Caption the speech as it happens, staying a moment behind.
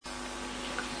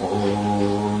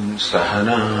ॐ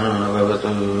सहना भवतु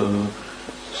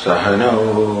सहनौ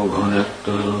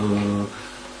भुनक्तु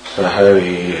सह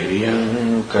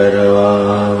वीर्यम्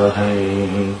करवावहै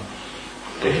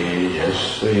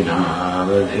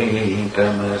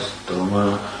तेजस्विनावधीतमस्तु मा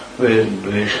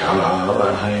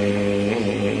विद्विषावहै।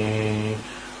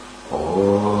 ॐ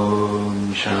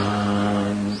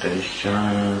शान्तिः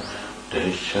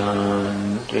शान्तिः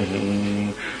शान्तिः।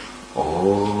 ॐ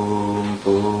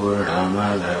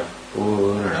पूर्णमदः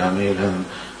पूर्णमिदम्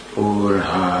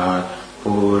पूर्णात्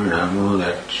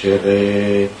पूर्णमुदच्यते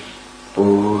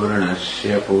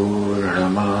पूर्णस्य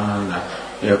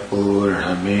पूर्णमादाय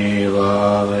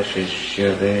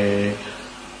पूर्णमेवावशिष्यते।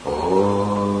 ॐ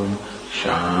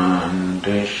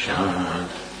शान्तिः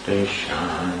शान्तिः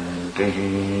शान्तिः।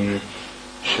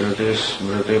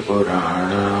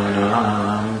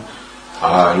 श्रुतिस्मृतिपुराणानाम्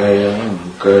आलयम्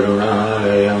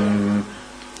करुणालयम्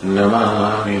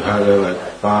नमामि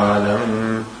भगवत्पादम्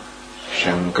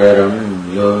शङ्करम्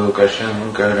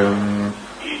लोकशङ्करम्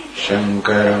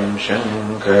शङ्करम्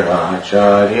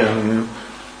शङ्कराचार्यम्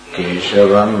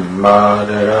केशवम्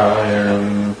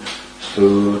बादरायणम्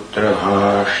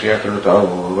सूत्रभाष्यकृतौ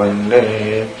वन्दे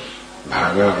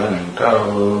भगवन्तौ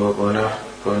पुनः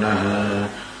पुनः।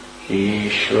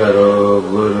 ईश्वरो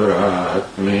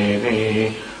गुरुरात्मेति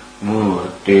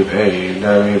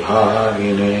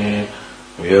मूर्तिभेदविभागिने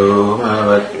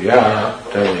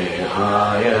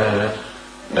व्योमवद्व्याप्तदेहाय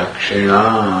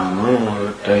दक्षिणामूर्तये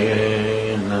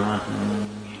नमः।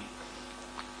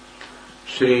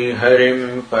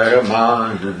 श्रीहरिम्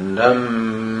परमानन्दम्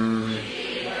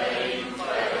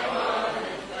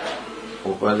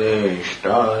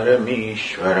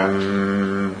उपदेष्टारमीश्वरम्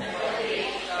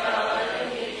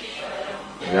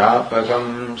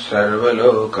व्यापकम्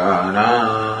सर्वलोकानाम्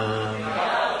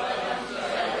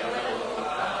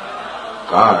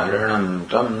कारणम्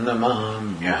तम्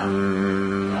नमाम्यहम्।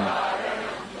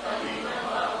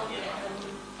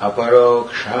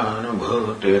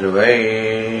 अपरोक्षानुभूतिर्वै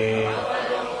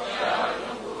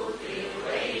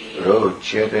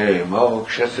रोच्यते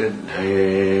मोक्षसिद्धये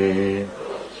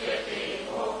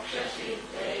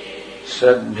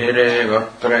सद्भिरेव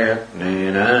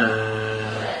प्रयत्नेन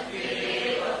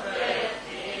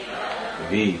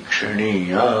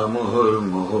वीक्षणीया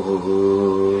मुहुर्मुहुः।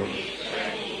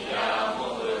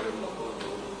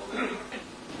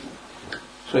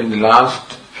 So in the last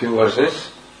few verses,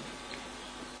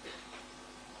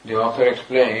 the author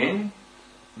explained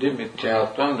the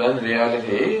mithyatvam, the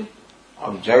reality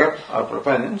of Jagat or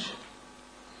Prapanch,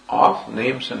 of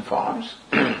names and forms.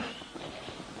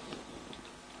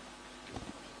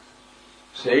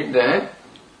 Said that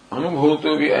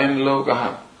Anubhuto vi ayam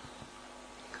lokaha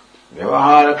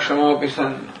vyavaharakshamopi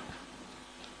san.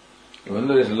 Even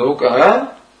though this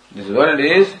loka, this world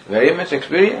is very much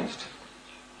experienced.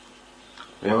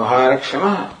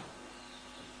 Vyavaharakshama,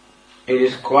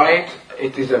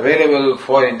 it is available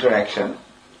for interaction,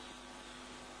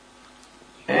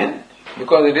 and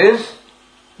because it is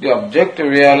the objective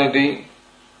reality,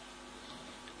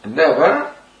 and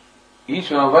therefore each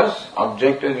one of us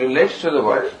objectively relates to the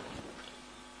world,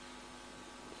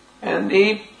 and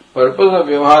the purpose of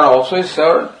Vyavahara also is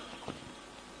served.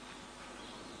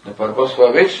 The purpose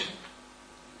for which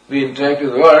we interact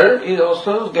with the world is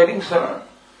also getting served.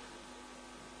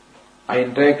 I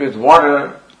interact with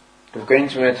water to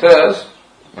quench my thirst,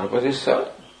 purpose is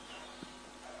served.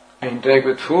 I interact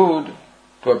with food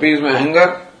to appease my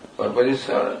hunger, purpose is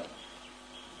served.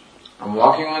 I'm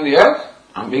walking on the earth,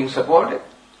 I'm being supported.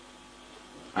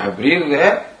 I breathe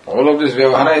there, all of this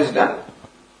Vyavahara is done.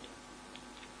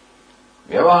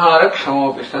 Vyavahara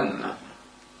kshamopi sanna.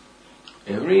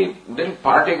 Every little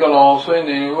particle also in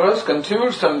the universe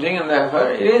contributes something, and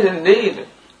therefore it is indeed.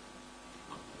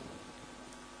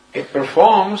 It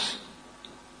performs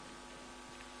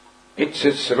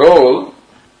its role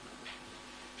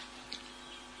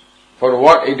for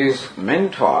what it is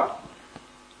meant for.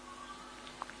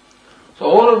 So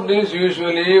all of this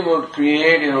usually would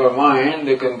create in our mind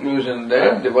the conclusion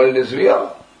that the world is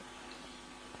real.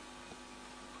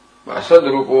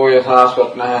 Vasadrupo yatha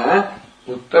swapnah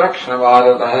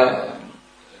uttarakshnavadataha.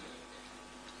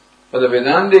 For the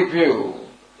Vedantic view,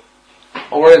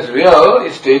 what is real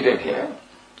is stated here.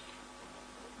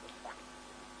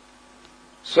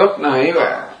 Swapna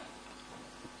eva.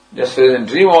 Just as in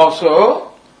dream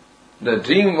also, the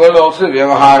dream world also is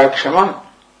vyavaharakshama.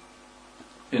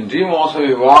 In dream also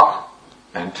we walk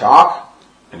and talk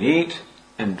and eat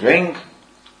and drink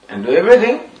and do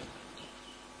everything.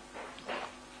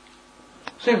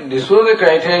 So if this was the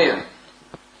criterion,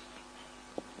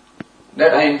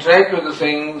 that I interact with the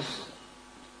things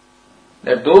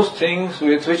that those things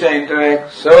with which I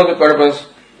interact serve the purpose,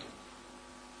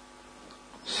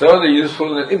 serve the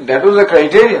usefulness, if that was the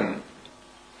criterion,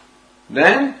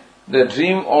 then the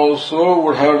dream also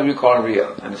would have to be called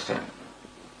real, understand?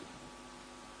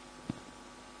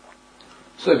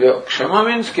 So Kshama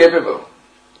means capable.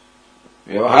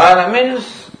 Vyavahara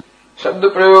means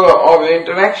Shabda Prayoga of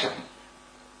interaction.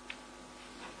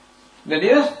 Then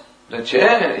yes, the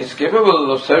chair is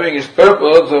capable of serving its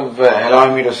purpose of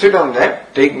allowing me to sit on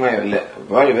that, take my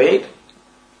body weight.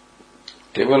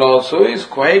 Table also is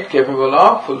quite capable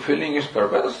of fulfilling its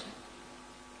purpose.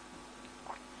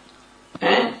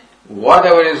 And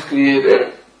whatever is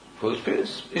created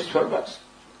fulfills its purpose.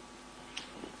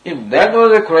 If that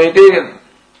was a criterion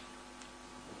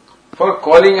for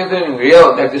calling anything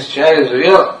real, that this chair is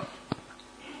real,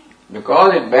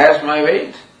 because it bears my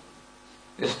weight,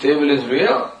 this table is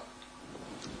real,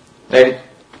 that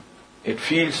it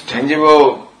feels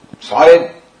tangible,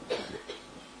 solid,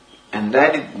 and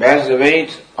that it bears the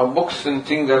weight of books and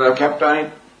things that are kept on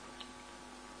it.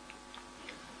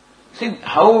 See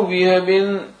how we have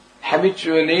been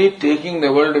habitually taking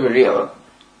the world to be real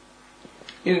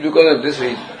is because of this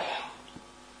reason.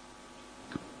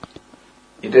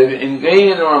 It has been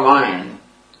ingrained in our mind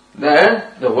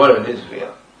that the world is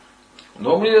real.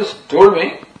 Nobody has told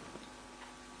me,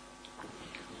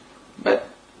 but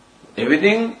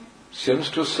everything seems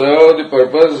to serve the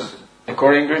purpose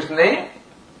according to its name.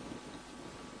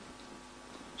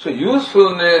 So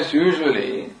usefulness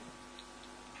usually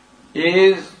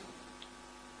is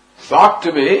thought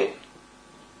to be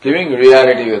giving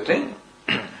reality to a thing.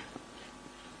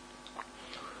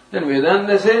 Then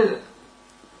Vedanta says,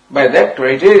 by that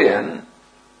criterion,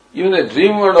 even the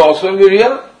dream would also be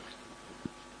real,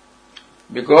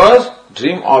 because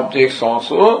dream objects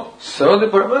also serve the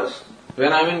purpose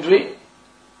when I am in dream.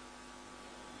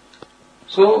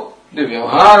 So, the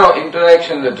vyavahara or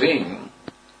interaction in the dream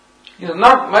is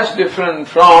not much different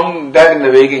from that in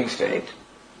the waking state.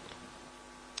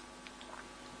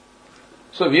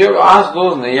 So we have asked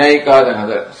those Nayayikas and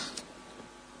others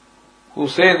who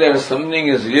say that something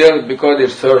is real because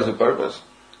it serves the purpose.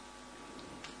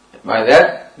 By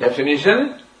that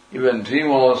definition, even dream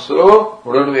also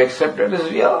wouldn't be accepted as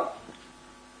real.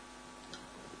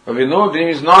 But we know dream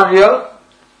is not real.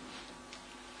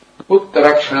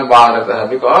 Uttarakshana bharata,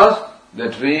 because the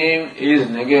dream is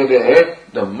negated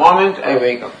the moment I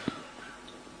wake up.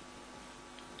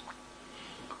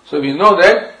 So we know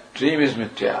that dream is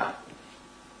mithya.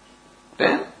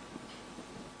 Then,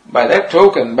 by that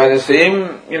token, by the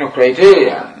same,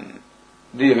 criterion,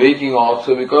 the waking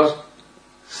also, because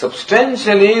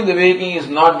substantially the waking is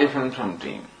not different from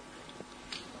dream.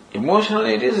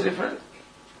 Emotionally it is different.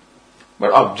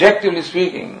 But objectively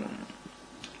speaking,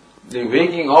 the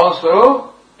waking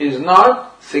also is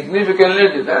not significantly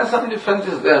different. There are some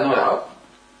differences there, no doubt.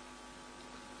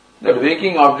 That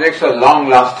waking objects are long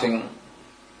lasting.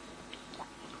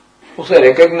 Also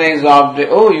recognize the object,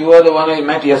 oh, you are the one I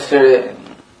met yesterday.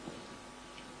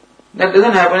 That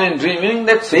doesn't happen in dreaming.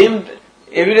 That same,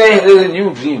 every day there is a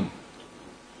new dream.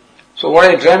 So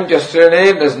what I dreamt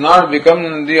yesterday does not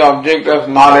become the object of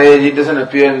knowledge, it doesn't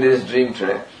appear in this dream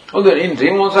today. Although in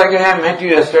dream also I can have met you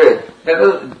yesterday. That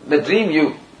was the dream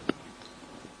you.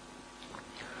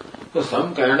 So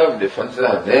some kind of differences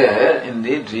are there in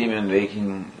the dream and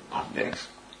waking objects.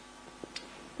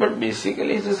 But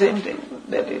basically it's the same thing.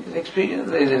 That is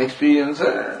experience. There is an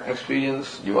experiencer,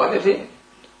 experience duality.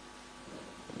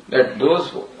 That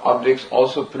those objects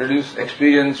also produce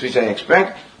experience which I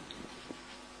expect.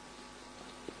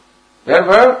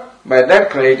 Therefore, by that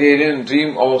criterion,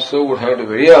 dream also would have to be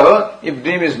real. If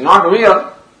dream is not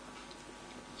real,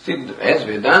 see, as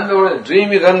Vedanta,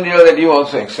 dream is unreal, that you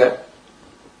also accept.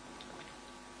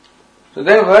 So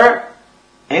therefore,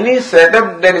 any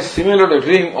setup that is similar to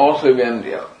dream also will be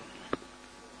unreal.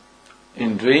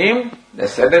 In dream, the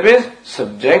setup is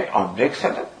subject-object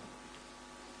setup.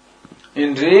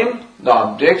 In dream, the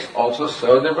objects also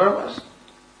serve their purpose.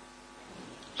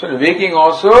 So in waking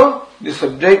also, the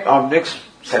subject-object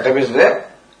setup is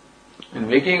there. In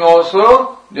waking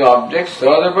also, the objects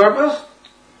serve the purpose.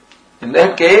 In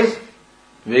that case,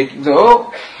 waking,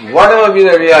 so whatever be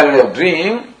the reality of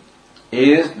dream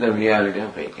is the reality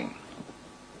of waking.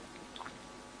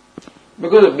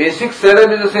 Because the basic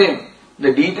setup is the same.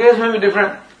 The details may be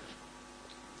different.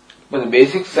 But the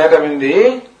basic setup in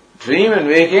the dream and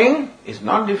waking is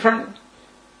not different.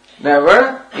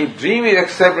 Therefore, if dream is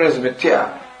accepted as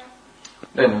mithya,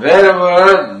 then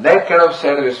wherever that kind of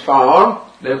setup is found,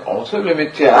 there also will be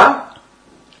mithya.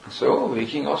 So,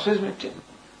 waking also is mithya.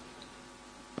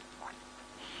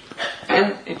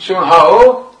 And it shows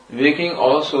how waking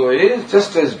also is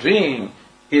just as dream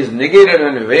is negated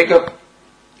when you wake up.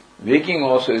 Waking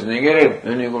also is negated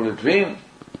when you go to dream,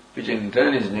 which in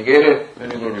turn is negated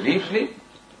when you go to deep sleep.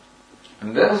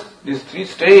 And thus, these three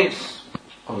states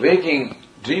of waking,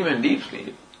 dream and deep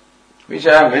sleep, which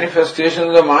are manifestations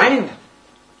of the mind,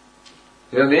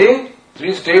 they are the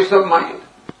three states of mind.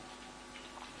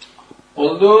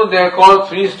 Although they are called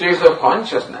three states of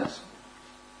consciousness,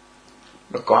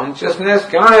 but consciousnness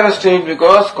cannot have a state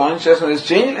because consciousness is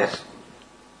changeless.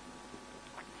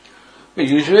 But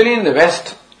usually in the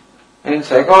West and in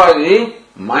psychology,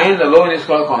 mind alone is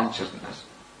called consciousness.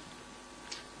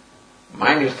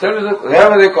 Mind itself is,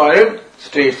 whatever they call it,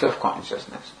 states of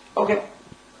consciousness. Okay.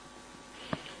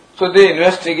 So they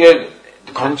investigate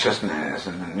consciousness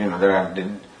and,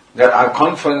 there are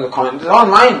conference, it's all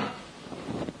mind.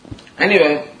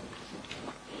 Anyway,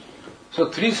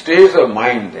 so three states of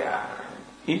mind there.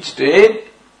 Each state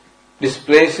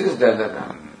displaces the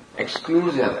other,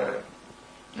 excludes the other.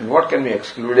 And what can be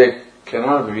excluded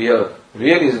cannot be real.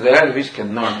 Real is that which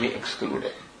cannot be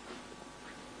excluded.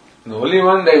 The only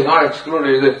one that is not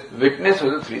excluded is the witness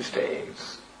of the three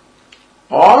states.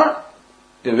 Or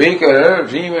the waker,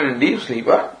 dreamer and deep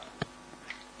sleeper.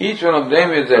 Each one of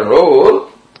them is a role,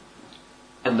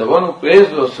 and the one who plays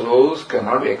those roles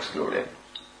cannot be excluded.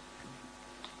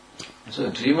 So the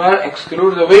dreamer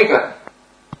excludes the waker,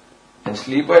 and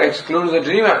sleeper excludes the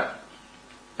dreamer,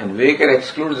 and waker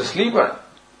excludes the sleeper.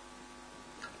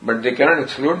 But they cannot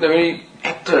exclude the very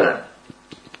actor.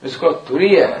 It's called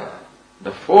Turiya,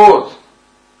 the fourth.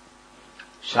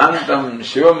 Shantam,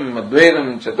 Shivam,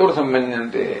 Advaitam, Chaturtham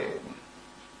Manyante.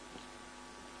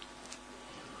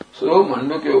 So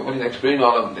Mandukya Upanishad explained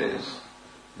all of this.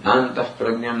 Nantah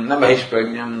prajnam, na bahish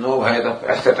prajnam, no bhayatah,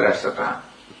 etc., etc.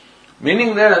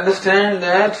 Meaning that understand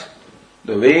that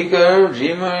the waker,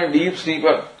 dreamer, deep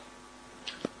sleeper,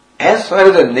 as far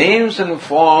as the names and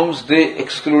forms, they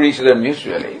exclude each other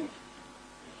mutually.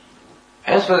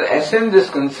 As far as essence is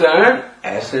concerned,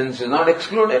 essence is not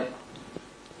excluded.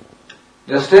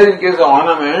 Just as in case of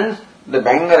ornaments, the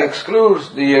bangle excludes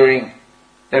the earring,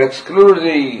 that excludes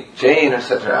the chain,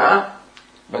 etc.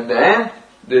 But then,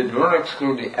 they do not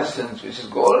exclude the essence, which is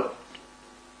gold.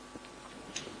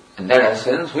 And that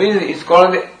essence, which is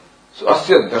called the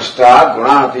Asya Drashta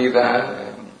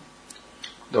Gunatita.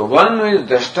 The one who is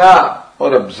Drashta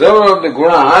or observer of the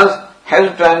gunas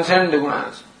has to transcend the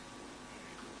gunas.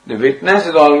 The witness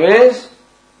is always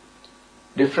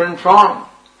different from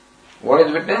what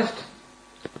is witnessed.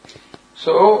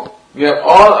 So, we are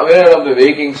all aware of the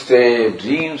waking state,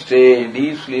 dream state,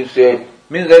 deep sleep state.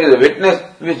 Means there is a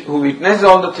witness who witnesses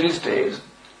all the three states.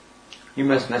 He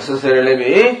must necessarily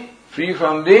be free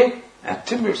from the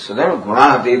attributes. So that is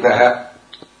gunatitaha.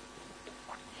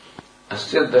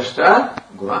 Asya drashta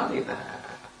gunatitaha.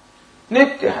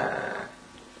 Nityaha.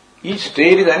 Each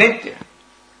state is anitya.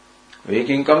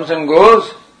 Waking comes and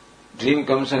goes, dream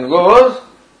comes and goes,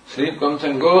 sleep comes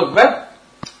and goes, but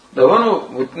the one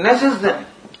who witnesses them,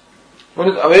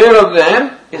 who is aware of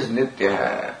them, is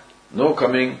nitya. No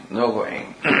coming, no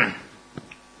going.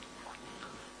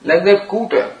 Like that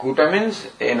kuta. Kuta means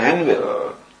an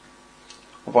anvil.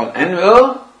 Upon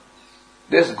anvil,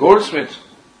 this goldsmith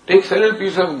takes a little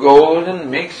piece of gold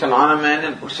and makes an ornament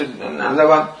and puts it in another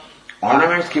one.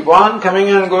 Ornaments keep on coming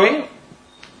and going.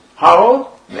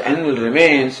 How? The anvil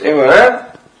remains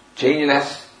ever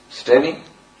changeless, steady.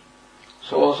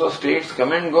 So also states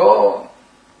come and go.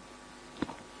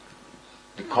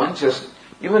 The conscious,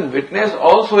 even witness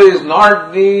also is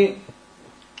not the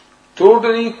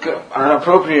totally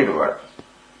appropriate word.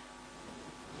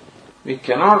 We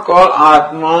cannot call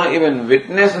Atma even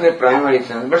witness in the primary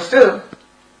sense, but still,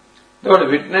 the word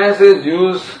witness is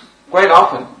used quite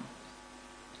often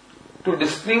to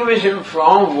distinguish him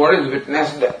from what is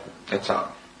witnessed. That's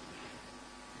all.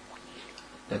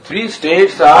 The three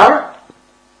states are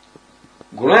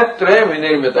Gunatraya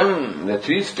Vinirmitam. The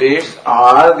three states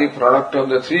are the product of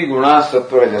the three gunas,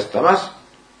 sattva, rajas, tamas.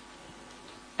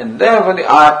 And therefore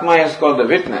the Atma is called the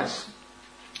witness.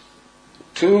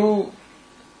 To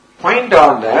point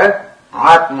out that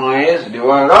Atma is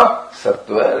devoid of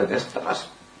sattva, rajas, tamas.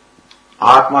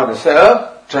 Atma, the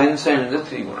self, transcends the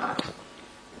three gunas.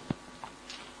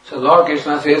 So Lord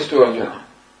Krishna says to Arjuna,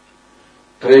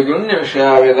 Trigunya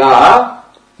Vishayaveda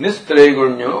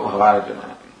Nistrigunya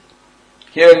Bhavarjuna.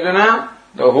 Here Arjuna,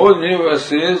 the whole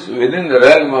universe is within the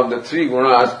realm of the three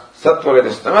gunas, sattva,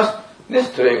 rajas, tamas,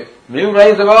 nistre. May you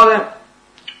rise above them.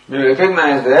 May you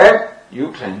recognize that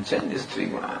you transcend these three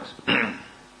gunas.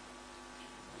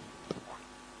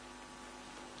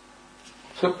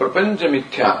 So prapancha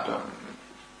mithyatvam.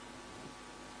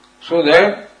 So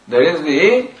that there is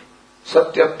the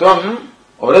satyatvam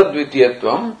or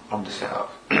advitiyatvam of the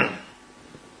self.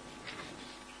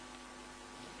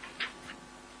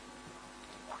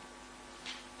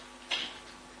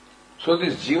 So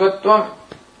this jivatvam,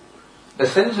 the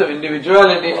sense of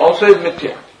individuality also is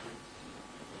mithya.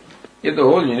 If the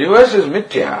whole universe is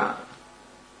mithya,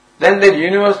 then that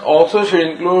universe also should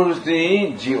include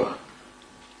the jiva.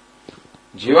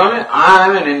 Jiva means I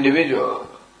am an individual,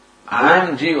 I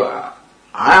am jiva,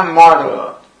 I am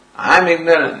mortal, I am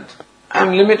ignorant, I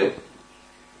am limited.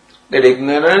 That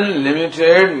ignorant,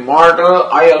 limited, mortal,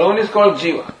 I alone is called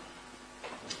jiva.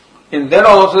 In that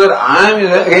also that I am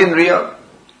is again real.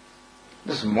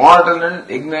 This mortal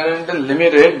and ignorant and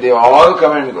limited, they all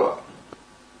come and go.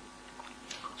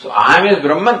 So I am is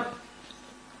Brahman.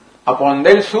 Upon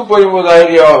that superimposed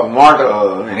idea of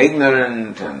mortal and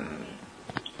ignorant and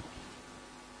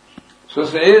so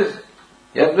says,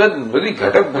 Yadvad Mrudi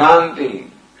Ghatak Bhranti.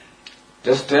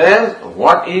 Just as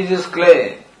what is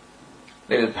clay?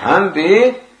 There is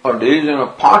Bhranti or delusion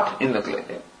of pot in the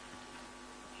clay.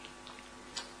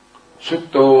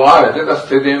 Shukto Varatata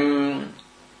Sthitim.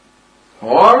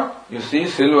 Or you see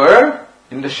silver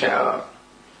in the shell.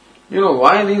 You know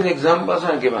why these examples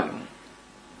are given?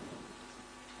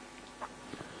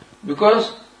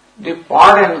 Because the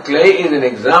pot and clay is an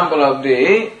example of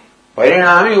the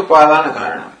Parinami Upadana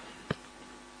Karanam.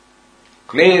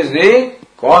 Clay is the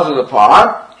cause of the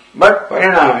pot, but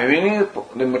Parinami, meaning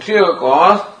the material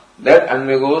cause that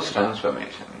undergoes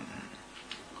transformation.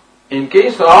 In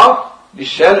case of the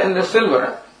shell and the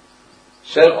silver,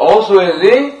 shell also is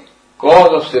the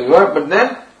cause of silver, but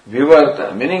then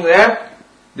vivarta, meaning that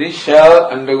the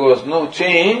shell undergoes no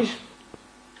change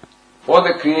for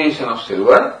the creation of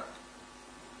silver.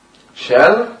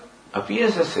 Shell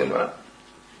appears as silver.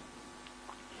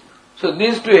 So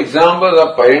these two examples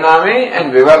of parinami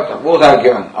and vivarta, both are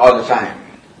given all the time.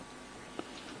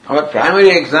 Our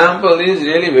primary example is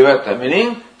really vivarta,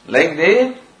 meaning like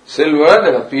the silver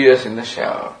that appears in the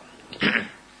shell.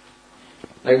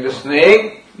 Like the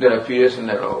snake that appears in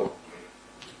the rope.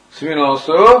 So even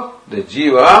also the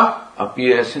jiva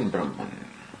appears in Brahman.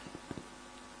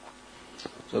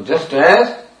 So just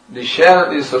as the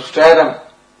shell is substratum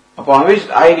upon which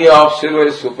the idea of silver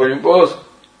is superimposed,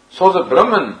 so the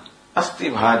Brahman, Asti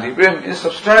Bhati Prem, is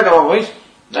substratum of which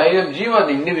the idea of jiva,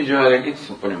 the individuality, is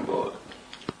superimposed.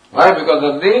 Why? Because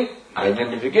of the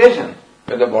identification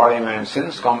with the body-mind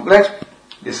sense complex,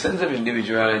 the sense of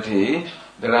individuality,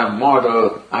 that I am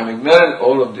mortal, I am ignorant,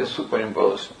 all of this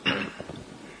superimposed.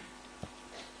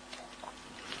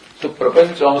 So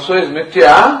Prapancha also is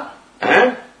mithya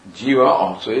and jiva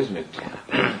also is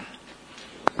mithya.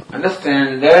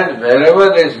 Understand that wherever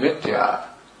there is mithya,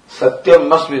 satyam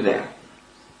must be there.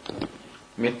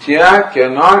 Mithya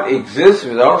cannot exist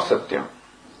without satyam.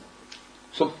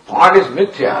 So pot is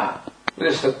mithya,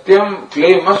 but the satyam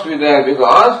clay must be there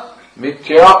because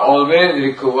mithya always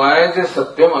requires a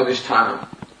satyam adhishthanam.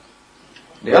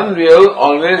 The unreal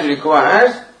always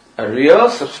requires a real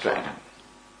substratum.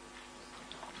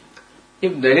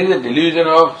 If there is a delusion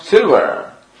of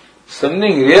silver,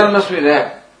 something real must be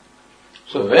there.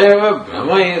 So wherever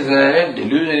Brahma is there,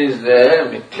 delusion is there,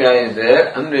 mithya is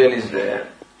there, unreal is there.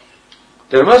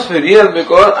 There must be real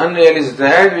because unreal is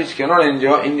that which cannot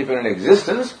enjoy independent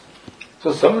existence.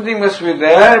 So something must be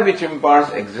there which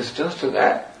imparts existence to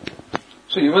that.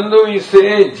 So even though we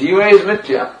say jiva is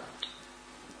mithya,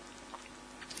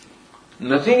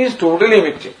 nothing is totally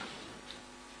mithya.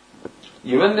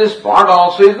 Even this pot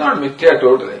also is not mithya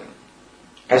totally.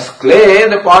 As clay,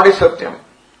 the pot is satyam.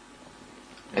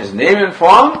 As name and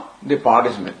form, the pot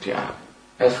is mithya.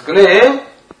 As clay,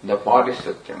 the pot is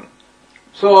satyam.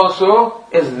 So also,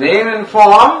 as name and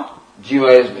form,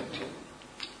 jiva is mithya.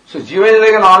 So jiva is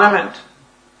like an ornament.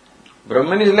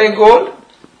 Brahman is like gold.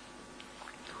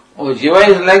 Or jiva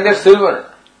is like that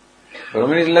silver.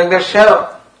 Brahman is like that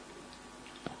shell.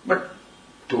 But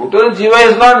total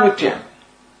jiva is not mithya.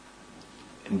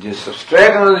 The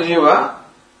substract of the jiva,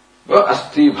 the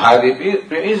asti bhadi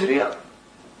is real.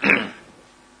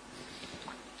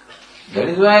 That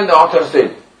is why the author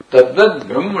said, Tadvad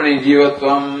Brahmani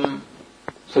Jivatvam.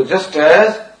 So just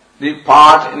as the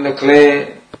pot in the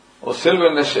clay or silver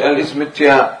in the shell is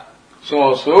mithya, so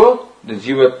also the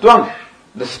Jivatvam,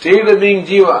 the state of being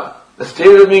jiva, the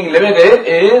state of being limited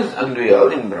is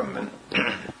unreal in Brahman.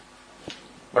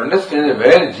 But understand that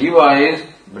where jiva is,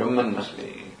 Brahman must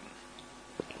be.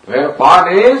 Where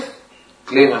pot is,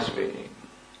 clay must be.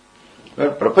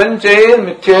 Where prapancha is,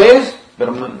 mithya is,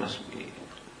 Brahman must be.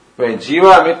 Where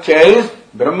jiva mithya is,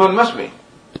 Brahman must be.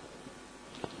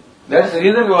 That's the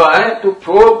reason why to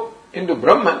probe into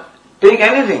Brahman, take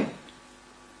anything.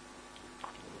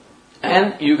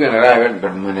 and you can arrive at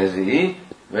Brahman as the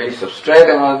very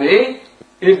substratum of the,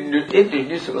 it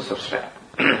reduces to the substratum.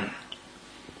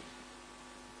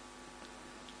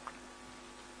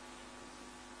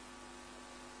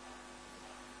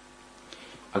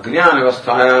 अज्ञान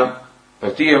अवस्थायां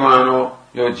प्रतीयमानो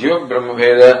जो जीव ब्रह्म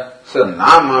भेद स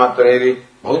नाम मात्रेरि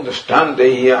बहुत दृष्टांत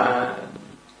ही है.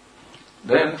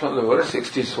 Then from the verse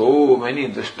 60 so many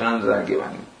drishtants are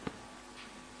given.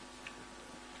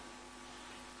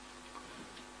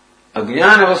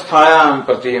 अज्ञान अवस्थायां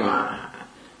प्रतीयमान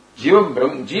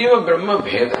जीव ब्रह्म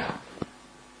भेद.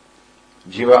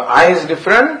 Jiva I is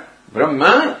different,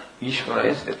 Brahma, Ishvara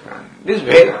is different. This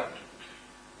Veda.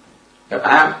 That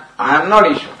I am not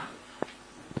Ishvara.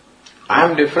 I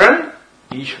am different,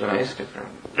 Ishvara is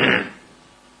different.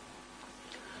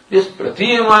 This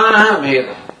Pratiyamana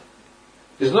Veda.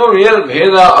 There is no real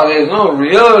Veda or there is no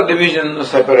real division or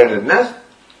separatedness.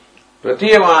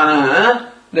 Pratiyamana,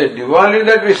 the duality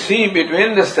that we see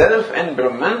between the self and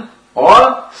Brahman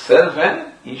or self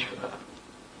and Ishvara.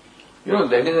 You know,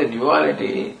 that is a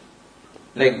duality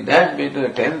like that between the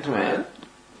 10th man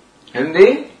and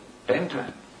the 10th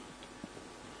man.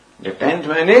 The 10th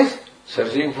man is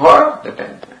searching for the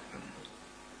 10th man.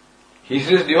 He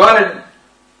sees duality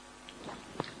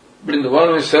between the one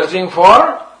who is searching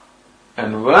for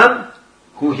and one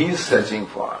who he is searching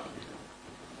for.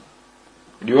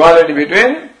 Duality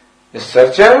between the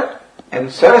searcher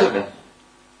and searched.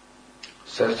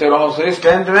 Searcher also is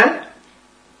 10th man.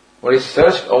 What is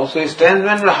searched also is 10th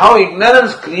man. But how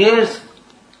ignorance creates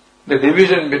the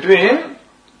division between,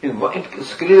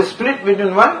 it creates a split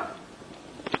between one.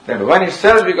 That one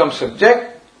itself becomes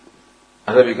subject,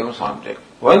 other becomes object.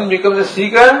 One becomes a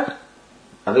seeker,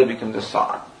 other becomes a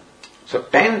sought. So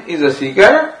 10th is a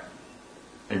seeker,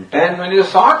 and 10th man is a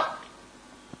sought.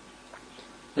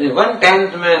 When one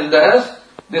 10th man does,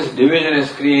 this division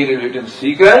is created between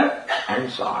seeker and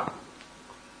sought.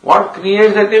 What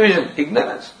creates that division?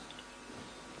 Ignorance.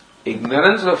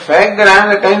 Ignorance of the fact that I am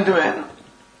the 10th man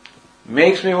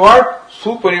makes me what?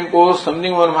 Superimpose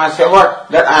something on myself. What?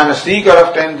 That I am a seeker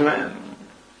of 10th man.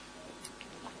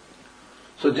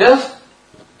 So just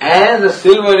as the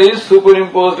silver is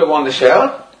superimposed upon the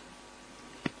shell,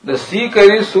 the seeker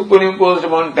is superimposed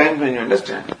upon 10th man, you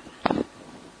understand?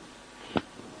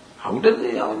 How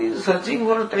he is searching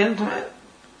for a 10th man?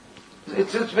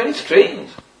 It's very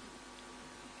strange.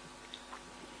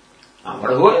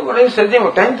 What are you searching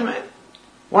for? 10th man?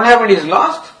 What happened? He is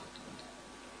lost.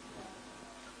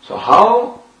 So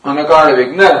how, on account of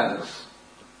ignorance,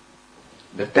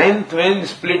 the 10th man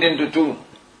is split into two.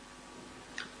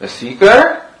 The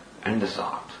seeker and the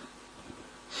sought.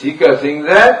 Seeker thinks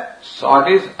that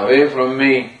sought is away from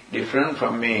me, different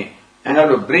from me, and I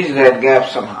have to bridge that gap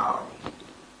somehow.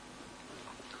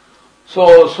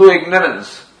 So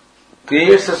ignorance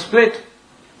creates a split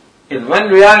in one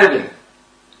reality.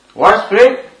 What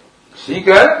split?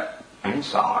 Seeker and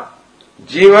sought.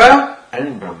 Jiva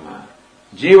and Brahma.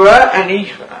 Jiva and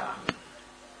Ishvara.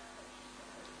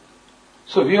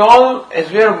 So we all, as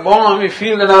we are born, we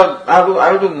feel that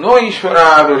I have to know Ishvara,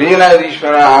 I have to realize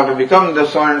Ishvara, I have to become the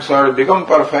so and so, I have to become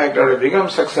perfect, or to become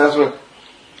successful.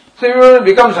 So you want to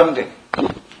become something.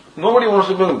 Nobody wants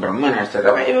to become Brahman,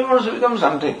 etc. Everyone wants to become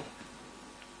something.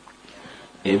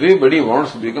 Everybody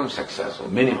wants to become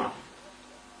successful, minimum.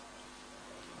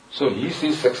 So he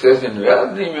sees success in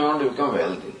wealth, he may want to become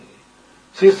wealthy.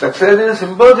 See, success is a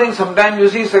simple thing. Sometimes you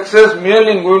see success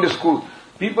merely in going to school.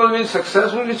 People will be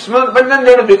successful, it's small, but then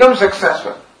they have to become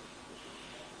successful.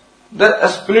 A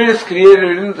split is created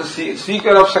within the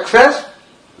seeker of success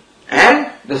and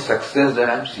the success that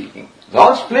I am seeking. It's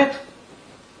all split.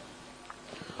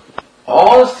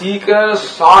 All seekers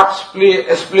sought split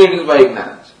is by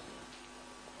ignorance.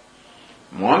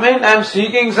 Moment I am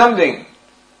seeking something,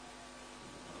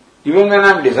 even when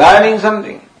I am desiring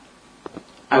something,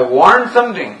 I want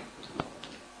something,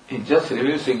 it just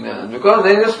reveals ignorance because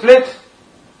there is a split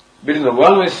between the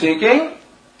one who is seeking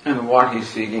and what he is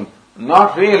seeking,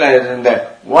 not realizing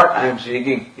that what I am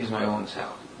seeking is my own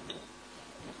self.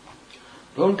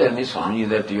 Don't tell me, Swami,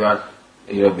 that you are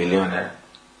a billionaire.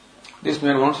 This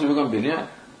man wants to become a billionaire.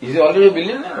 Is he already a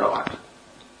billionaire or what?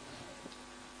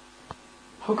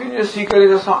 How can you be a seeker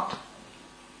is a sought?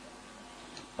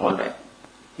 Alright.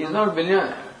 He is not a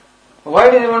billionaire.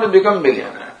 Why does he want to become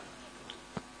billionaire?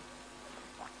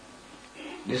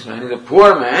 This man is a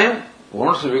poor man who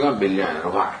wants to become billionaire.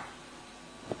 Why?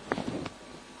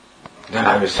 Then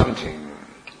I'll be something.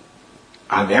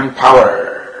 I'll be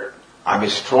empowered. I'll be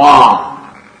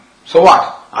strong. So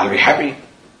what? I'll be happy.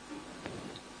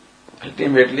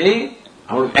 Ultimately,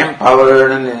 I will be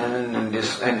empowered and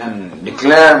and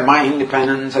declare my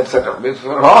independence, etc. It's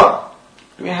for all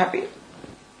to be happy.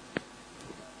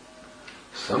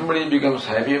 Somebody becomes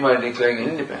happy by declaring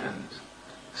independence.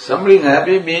 Somebody is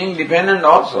happy being dependent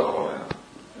also.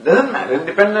 Doesn't matter,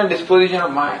 dependent disposition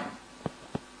of mind.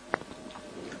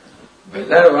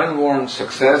 Whether one wants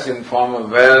success in form of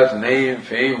wealth, name,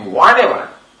 fame, whatever,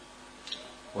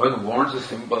 one wants a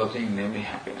simple thing, namely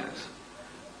happiness.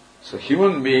 So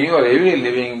human being or every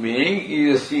living being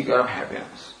is a seeker of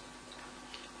happiness.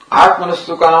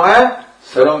 Atmanastu kamaya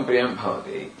sarvam priyam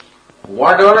bhavati.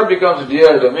 Whatever becomes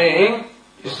dear to me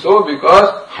is so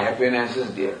because happiness is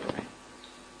dear to me.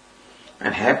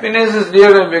 And happiness is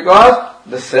dear to me because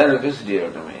the self is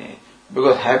dear to me.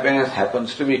 Because happiness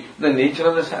happens to be the nature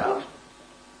of the self.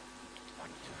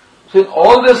 So in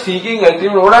all the seeking,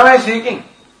 ultimately, what am I seeking?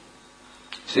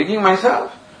 Seeking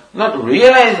myself, not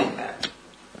realizing that.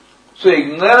 So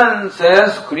ignorance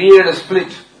has created a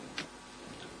split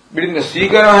between the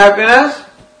seeker of happiness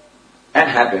and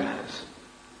happiness.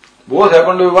 Both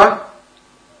happen to be what?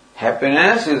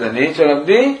 Happiness is the nature of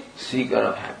the seeker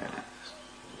of happiness.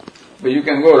 But you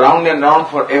can go round and round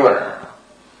forever.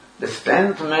 The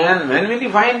 10th man, when will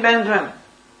you find 10th man?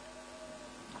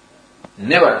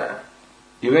 Never.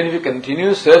 Even if you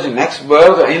continue search next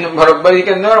birth or any number of births, you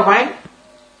can never find.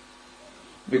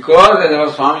 Because as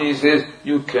our Swami says,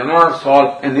 you cannot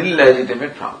solve an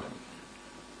illegitimate problem.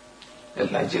 A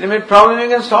legitimate problem you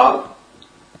can solve.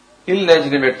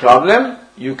 Illegitimate problem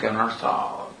you cannot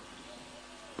solve.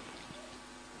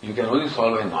 You can only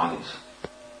solve by knowledge.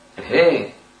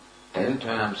 Hey, 10th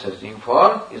man I am searching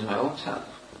for is my own self.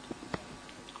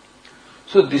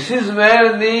 So this is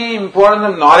where the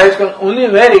importance of knowledge comes, only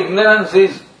where ignorance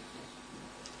is.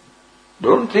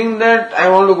 Don't think that I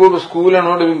want to go to school and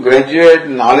want to be graduate,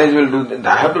 knowledge will do that.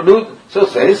 I have to do, so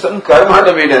there is some karma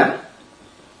to be done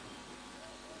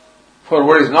for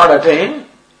what is not attained,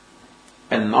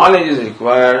 and knowledge is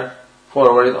required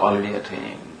for what is already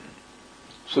attained.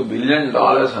 So $1 billion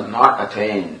are not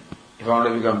attained. If I want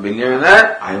to become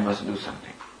billionaire, I must do something.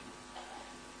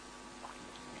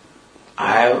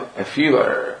 I have a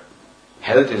fever.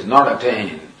 Health is not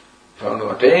attained. If I want to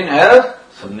attain health,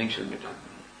 something should be done.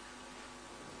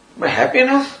 But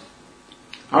happiness?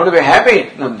 I want to be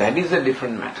happy? No, that is a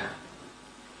different matter.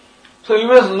 So you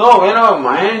must know when our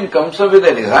mind comes up with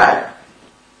a desire,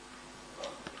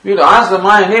 you ask the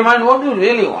mind, hey mind, what do you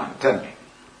really want? Tell me.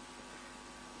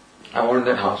 I want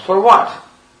that house. For what?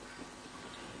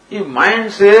 If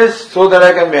mind says, so that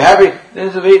I can be happy,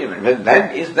 then say, wait a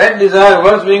minute, is that desire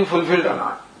worth being fulfilled or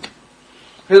not?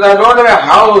 Because I don't have a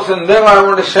house and therefore I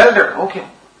want a shelter. Okay.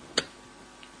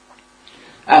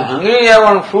 I'm hungry, I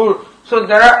want food. So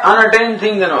there are unattained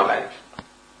things in our life.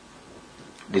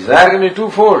 Desire can be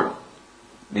twofold.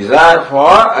 Desire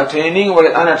for attaining what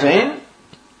is unattained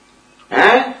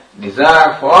and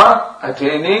desire for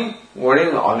attaining what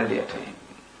is already attained.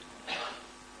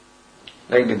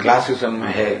 Like the glasses on my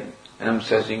head, and I'm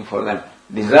searching for them.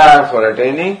 Desire for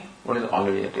attaining what is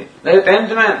already attained. Like the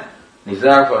 10th man,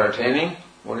 desire for attaining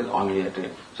what is already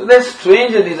attained. So that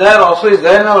strange desire also is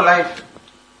there in our life.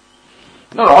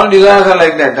 Not all desires are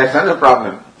like that, that's not the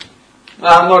problem. No,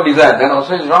 I have no desire, that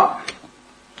also is wrong.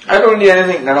 I don't need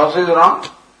anything, that also is wrong.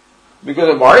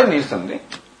 Because the body needs something.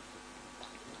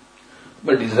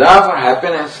 But desire for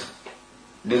happiness,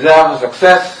 desire for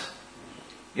success,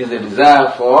 is a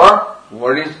desire for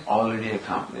what is already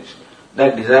accomplished.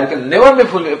 That desire can never be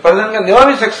fulfilled. A person can never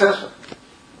be successful.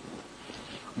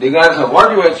 Regardless of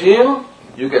what you achieve,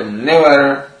 you can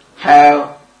never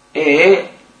have a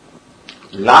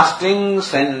lasting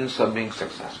sense of being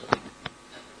successful.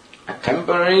 A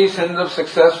temporary sense of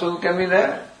successful can be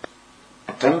there.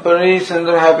 A temporary sense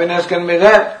of happiness can be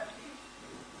there.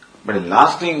 But a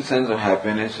lasting sense of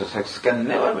happiness or success can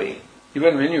never be.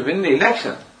 Even when you win the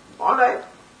election, alright.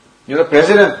 You're the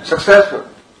president, successful.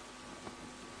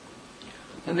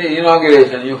 In the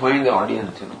inauguration, you find the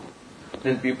audience,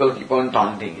 Then people keep on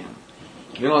taunting him.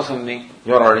 You know something?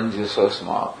 Your audience is so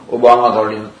small. Obama's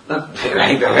audience,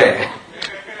 right away.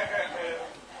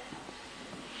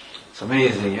 It's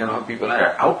amazing, people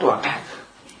are out to attack.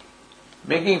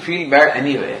 Making feel bad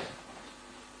anyway.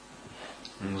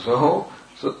 So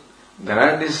there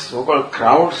are these so-called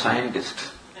crowd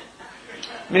scientists.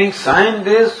 Meaning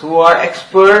scientists who are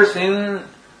experts in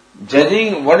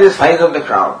judging what is the size of the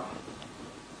crowd.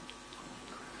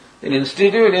 An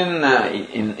institute in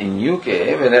UK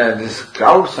where there are these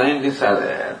crowd scientists are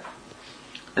there,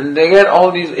 and they get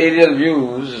all these aerial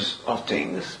views of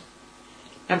things,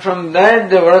 and from that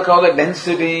they work out the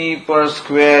density per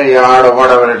square yard or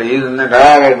whatever it is, and they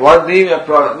arrive at what the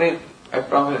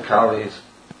approximate crowd is.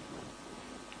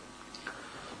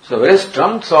 So whereas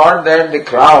Trump thought that the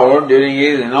crowd during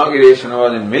his inauguration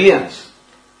was in millions,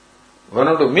 1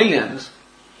 or 2 millions,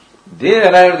 they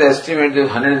arrived at the estimate of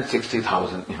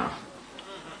 160,000,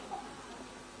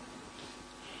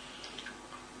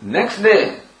 Next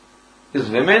day, this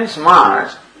women's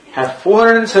march had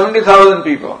 470,000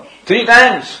 people, 3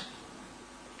 times,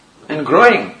 and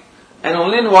growing. And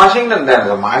only in Washington there,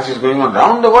 the march is going on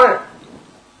around the world.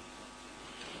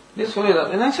 This fellow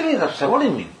is, naturally is upset. What do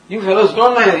you mean? You fellows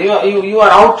don't mind, you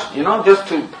are out, just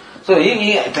to, so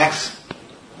he attacks.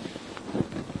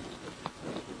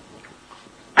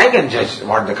 I can judge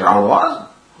what the crowd was.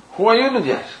 Who are you to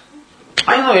judge?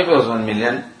 I know it was 1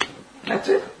 million. That's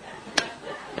it.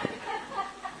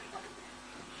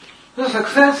 So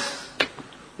success.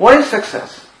 What is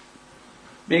success?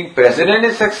 Being president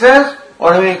is success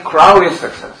or having a crowd is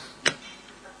success?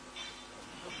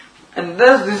 And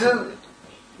thus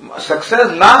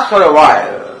success lasts for a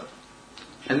while.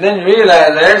 And then you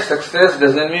realize that success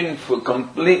doesn't mean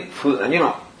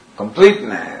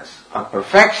completeness or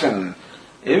perfection.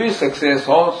 Every success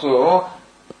also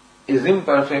is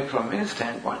imperfect from his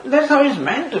standpoint. That's how it's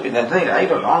meant to be. There's nothing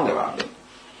right or wrong about it.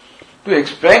 To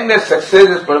expect that success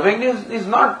is perfect is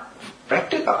not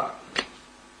practical.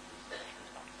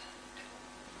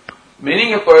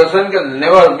 Meaning a person can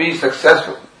never be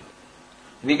successful.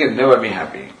 He can never be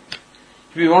happy.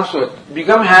 If he wants to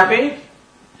become happy,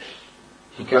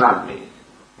 he cannot be.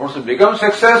 Wants to become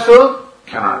successful,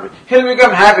 cannot be. He'll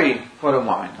become happy for a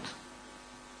moment.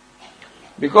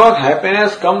 Because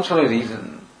happiness comes from a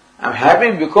reason. I'm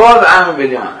happy because I'm a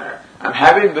billionaire. I'm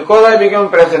happy because I become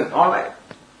president. All right.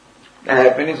 That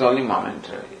happiness is only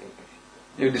momentary.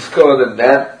 You discover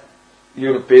that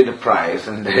you have to pay the price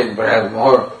and then perhaps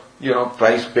more,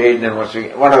 price paid than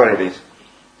whatever it is.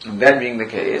 And that being the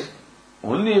case,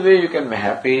 only way you can be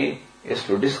happy is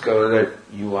to discover that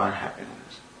you are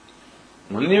happiness.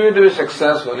 Only way to be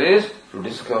successful is to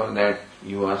discover that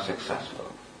you are successful.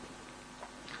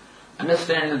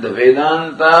 Understand that the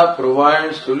Vedanta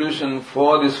provides solution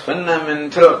for this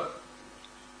fundamental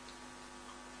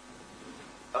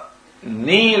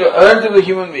need or urge of the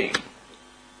human being.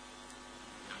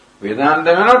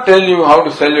 Vedanta may not tell you how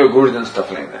to sell your goods and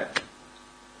stuff like that.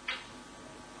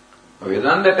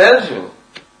 Vedanta tells you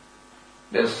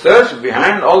the search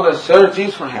behind all the search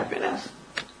is for happiness.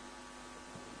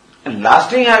 And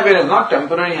lasting happiness, not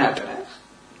temporary happiness.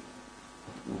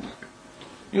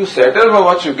 You settle for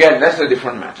what you get, that's a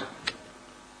different matter.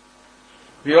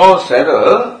 We all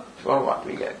settle for what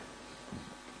we get,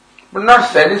 but not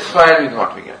satisfied with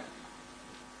what we get.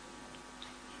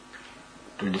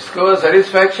 To discover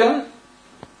satisfaction,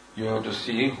 you have to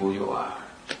see who you are.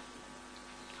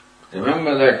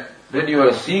 Remember that you are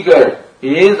a seeker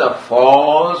is a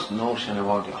false notion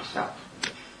about yourself.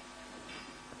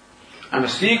 I'm a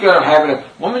seeker of happiness.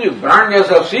 The moment you brand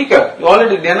yourself seeker, you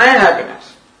already denied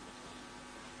happiness.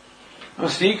 I'm a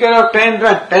seeker of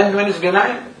 10th one is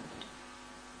denied.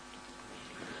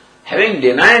 Having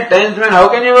denied 10th one, how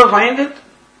can you ever find it?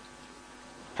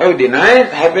 Having denied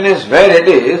happiness where it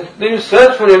is, then you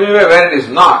search for everywhere where it is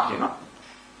not,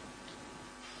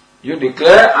 You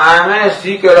declare, I am a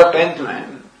seeker of 10th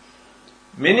man.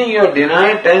 Meaning you have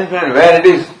denied 10th man where it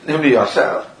is, namely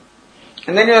yourself.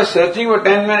 And then you are searching for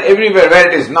 10th man everywhere where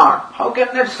it is not. How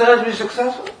can that search be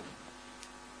successful?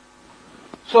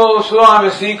 So I am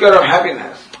a seeker of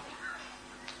happiness.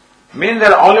 Means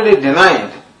that I already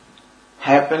denied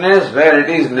happiness where it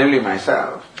is, namely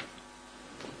myself.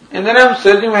 And then I am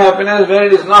searching for happiness where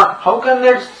it is not. How can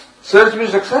that search be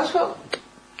successful?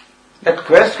 That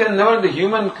quest can never, the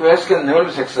human quest can never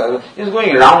be successful. It's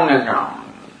going round and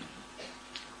round.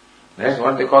 That's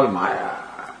what they call Maya.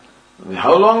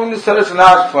 How long will the search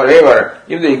last? Forever,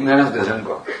 if the ignorance doesn't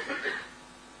go.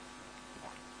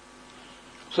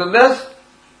 So thus,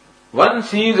 one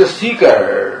sees the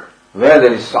seeker where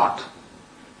there is sought.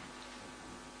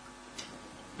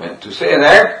 When to say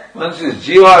that, one sees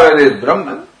Jiva where there is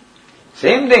Brahman.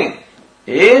 Same thing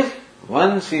is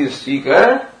one sees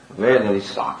seeker where there is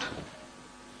sought.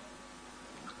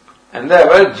 And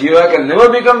therefore Jiva can never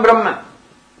become Brahman.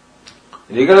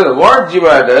 Regardless of what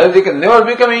Jiva does, he can never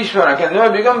become Ishvara, can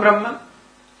never become Brahman.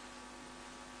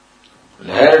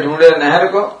 लहर ढूंढे नहर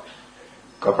को,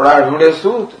 कपड़ा ढूंढे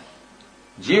सूत,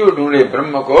 जीव ढूंढे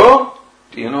ब्रह्म को,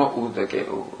 तीनों ऊत के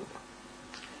ऊत.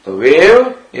 The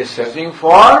wave is searching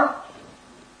for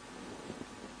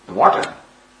water.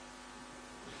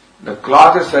 The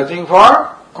cloth is searching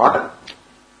for cotton.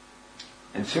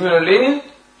 And similarly,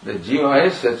 the Jiva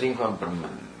is searching for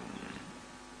Brahman.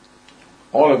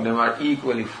 All of them are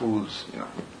equally fools,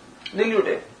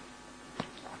 deluded.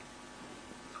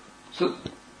 So,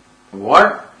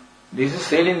 what This is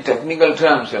said in technical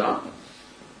terms,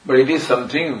 but it is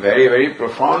something very, very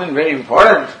profound and very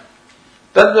important.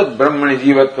 Tad Brahmani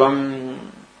Jivatvam.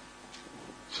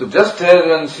 So just as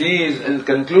one sees and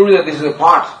concludes that this is a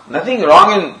part, nothing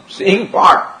wrong in seeing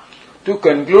part. To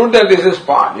conclude that this is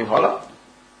part, you follow?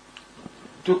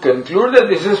 To conclude that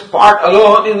this is part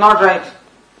alone is not right.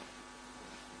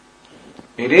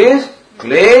 It is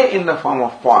clay in the form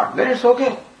of part, then it's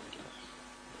okay.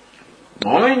 The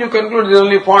moment you conclude this is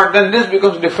only part, then this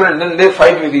becomes different, then they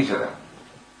fight with each other.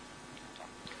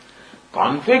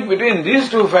 Conflict between these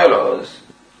two fellows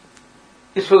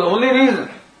is for the only reason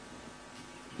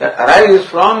that arises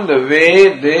from the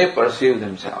way they perceive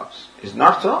themselves. Is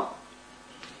not so?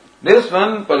 This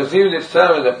one perceives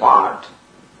itself as a part,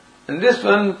 and this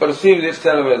one perceives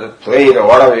itself as a plate or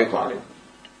whatever you call it.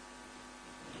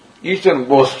 Each one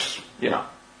boasts, you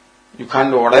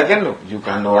can't do what I can do, you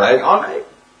can't do what I can, alright.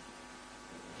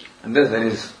 And thus there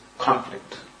is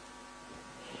conflict.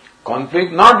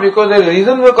 Conflict not because there is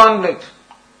reason for conflict.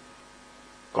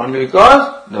 Conflict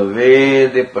because the way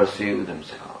they perceive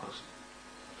themselves.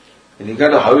 In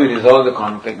regard to how we resolve the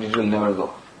conflict, it will never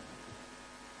go.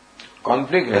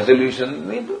 Conflict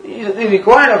resolution is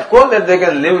required, of course, that they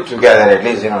can live together at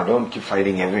least, don't keep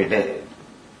fighting every day.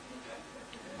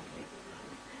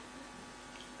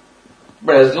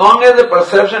 But as long as the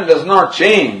perception does not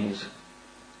change,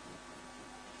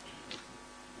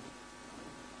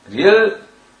 real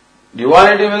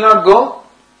duality will not go.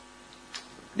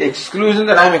 The exclusion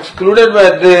that I am excluded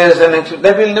by this and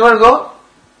that will never go.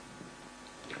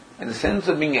 And the sense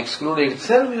of being excluded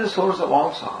itself is a source of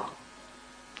all sorrow.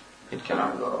 It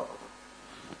cannot go.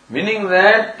 Meaning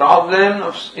that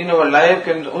problem in our life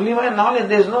can only by knowledge.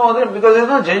 There is no other, because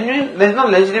there is no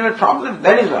legitimate problem.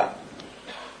 That is why.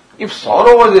 If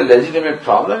sorrow was a legitimate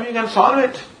problem, you can solve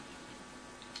it.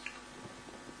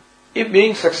 If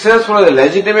being successful is a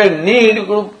legitimate need,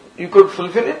 you could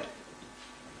fulfill it.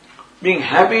 Being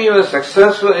happy or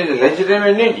successful is a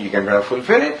legitimate need, you can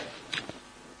fulfill it.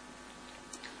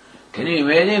 Can you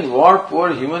imagine what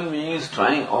poor human being is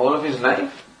trying all of his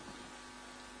life?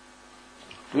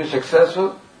 To be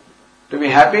successful, to be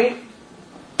happy,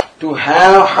 to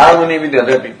have harmony with the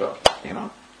other people,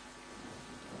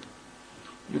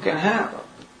 You can have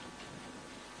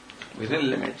within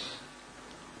limits.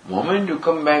 The moment you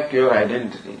come back to your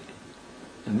identity,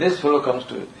 and this fellow comes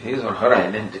to his or her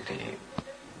identity,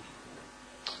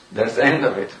 that's the end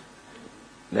of it.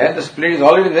 Then the split is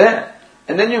already there.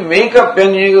 And then you make up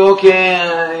and you go,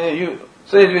 okay,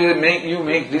 you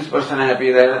make this person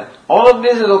happy, that all of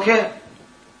this is okay.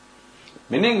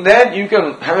 Meaning that you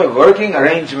can have a working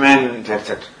arrangement,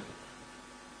 etc.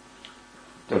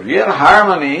 The real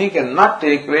harmony cannot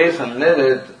take place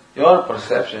unless your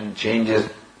perception changes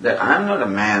that I am not a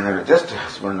man or just a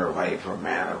husband or wife or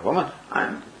man or woman.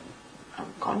 I'm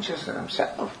conscious that I'm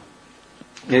self.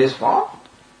 In this form.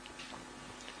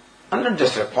 I'm not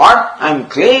just a part, I'm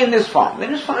clay in this form.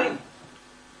 That is fine.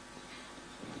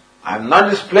 I'm not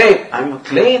this plate, I'm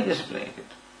clay in this plate.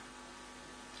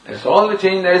 That's all the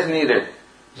change that is needed.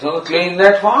 So clay in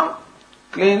that form,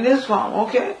 clay in this form,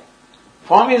 okay.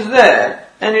 Form is there,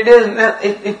 and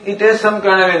it has some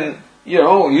kind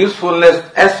of usefulness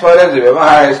as far as the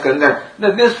Vyavahara is concerned.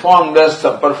 That this form does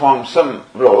perform some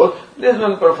role, this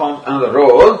one performs another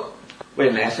role, but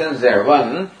in essence they are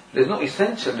one. There is no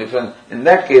essential difference. In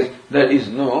that case, there is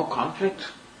no conflict.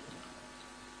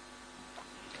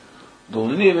 The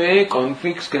only way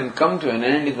conflicts can come to an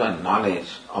end is by knowledge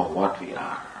of what we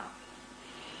are.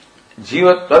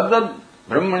 Jivatvad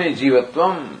Brahmani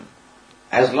Jivatvam.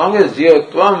 As long as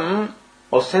Jivatvam,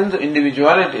 or sense of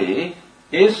individuality,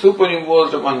 is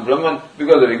superimposed upon Brahman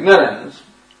because of ignorance,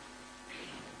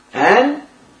 and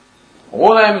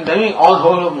all I am doing all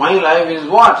whole of my life is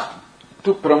what?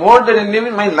 To promote that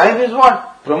individual. My life is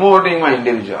what? Promoting my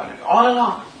individuality. All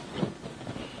along.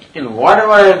 In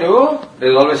whatever I do,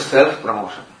 there is always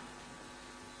self-promotion.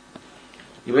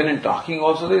 Even in talking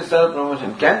also there is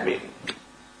self-promotion. Can be.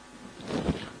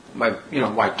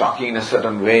 By talking in a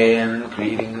certain way and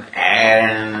creating an air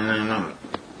and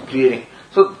creating.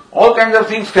 So all kinds of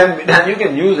things can be done. You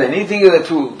can use anything as a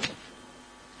tool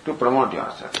to promote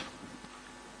yourself.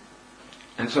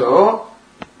 And so,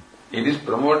 it is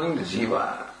promoting the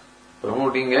jiva,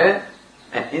 promoting an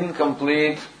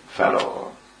incomplete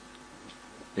fellow.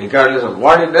 Regardless of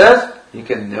what he does, he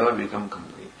can never become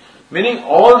complete. Meaning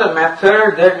all the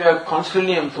methods that we are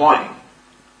constantly employing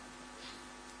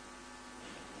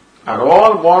are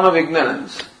all born of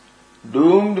ignorance,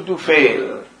 doomed to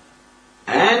fail,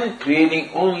 and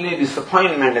creating only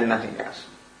disappointment and nothing else.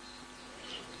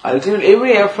 Ultimately,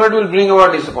 every effort will bring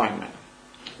about disappointment.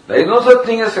 There is no such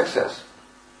thing as success.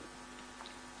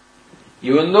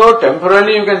 Even though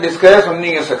temporarily you can describe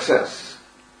something as success,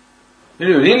 when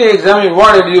you really examine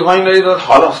what it is, you find that it was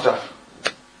hollow stuff.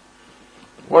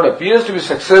 What appears to be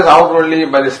success outwardly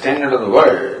by the standard of the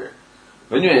world,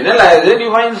 when you analyze it,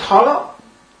 you find it's hollow.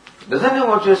 Doesn't know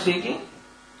what you are seeking.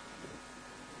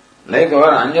 Like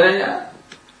our Anjaneyya,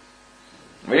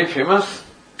 very famous,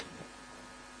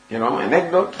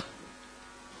 anecdote.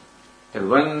 That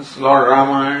once Lord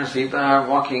Rama and Sita are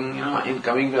walking, having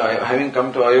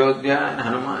come to Ayodhya, and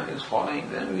Hanuman is following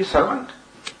them, his servant.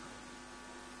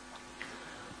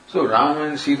 So Rama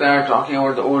and Sita are talking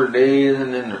about the old days,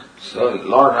 and then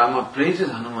Lord Rama praises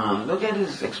Hanuman. Look at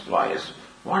his exploits,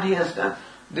 what he has done.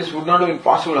 This would not have been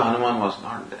possible if Hanuman was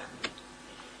not there.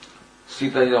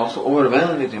 Sita is also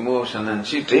overwhelmed with emotion, and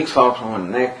she takes out from her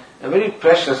neck a very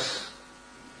precious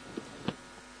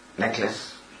necklace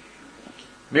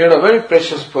made of very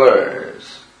precious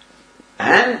pearls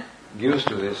and gives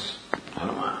to this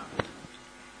Hanuman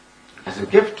as a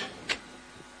gift.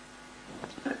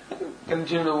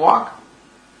 Continue to walk,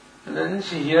 and then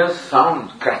she hears sound,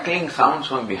 crackling sounds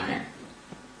from behind.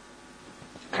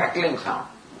 Crackling sound.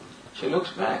 She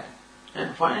looks back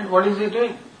and finds, what is he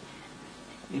doing?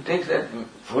 He takes that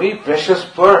very precious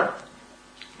pearl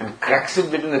and cracks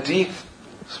it between the teeth,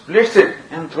 splits it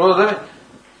and throws it.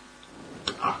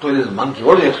 After this monkey,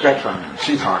 what do you expect from him?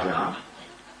 She thought,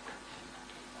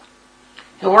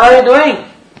 So what are you doing?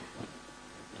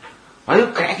 Why are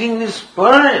you cracking these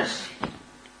pearls?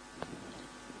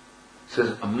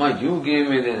 Says, Amma, you gave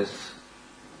me this.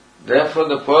 Therefore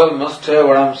the pearl must have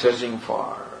what I am searching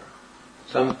for.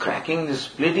 So I am cracking this,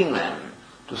 splitting them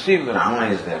to see if Rama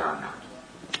is there or not.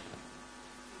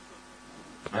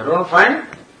 I don't find,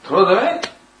 throw it away.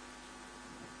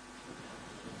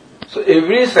 So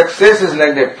every success is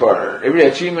like that pearl. Every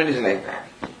achievement is like that.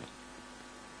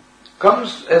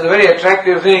 Comes as a very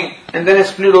attractive thing and then is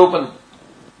split open.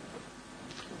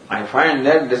 I find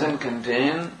that doesn't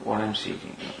contain what I am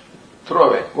seeking.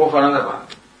 Throw away. Go for another one.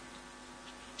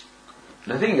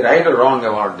 Nothing right or wrong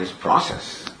about this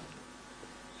process.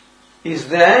 Is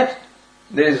that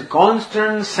there is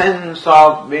constant sense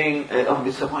of being, of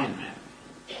disappointment,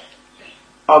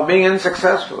 of being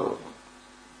unsuccessful.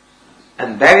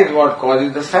 And that is what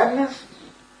causes the sadness.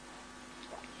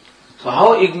 So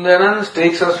how ignorance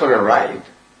takes us for a ride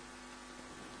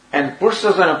and puts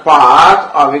us on a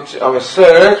path of a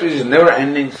search which is never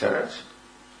ending search.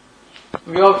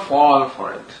 We all fall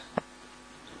for it.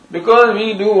 Because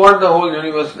we do what the whole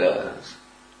universe does.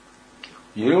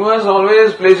 Universe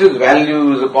always places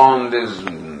values upon this,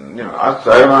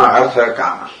 artha, artha,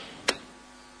 kama.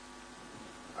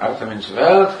 Artha means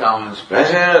wealth, kama means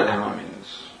pleasure, dharma means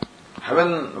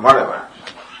heaven, whatever.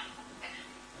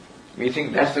 We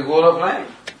think that's the goal of life.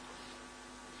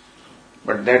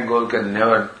 But that goal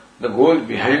the goal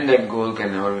behind that goal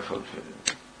can never be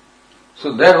fulfilled.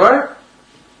 So therefore,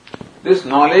 this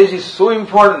knowledge is so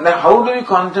important that how do we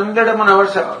contemplate upon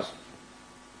ourselves?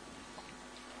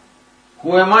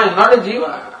 Who am I? Not a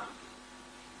jiva.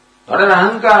 Not an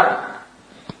ahankara.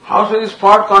 How should this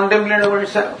pot contemplate over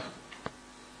itself?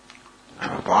 I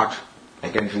am a pot. I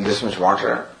can fill this much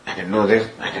water. I can do this.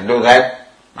 I can do that.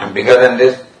 I am bigger than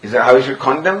this. Is that how we should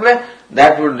contemplate?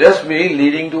 That would just be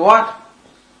leading to what?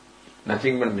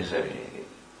 Nothing but misery.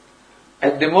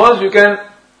 At the most you can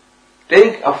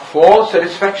take a false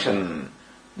satisfaction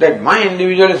that my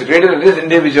individual is greater than this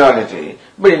individuality.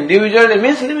 But individuality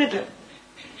means limited.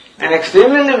 And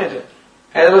extremely limited.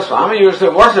 As a Swami you would say,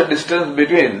 what's the distance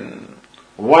between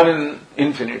 1 and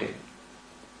infinity?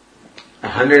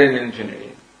 100 and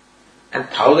infinity. And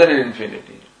 1,000 and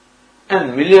infinity.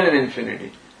 And million and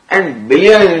infinity. And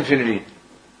billion and infinity.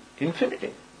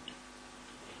 Infinity.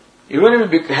 Even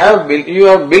if you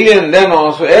have billion, then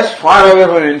also as far away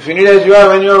from infinity as you are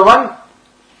when you are one.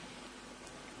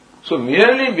 So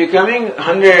merely becoming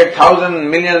 100, 1,000,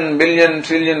 million, billion,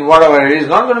 trillion, whatever it is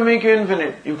not going to make you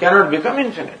infinite. You cannot become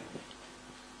infinite.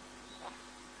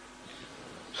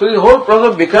 So the whole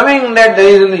process of becoming that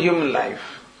there is in the human life.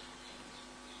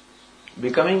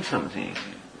 Becoming something.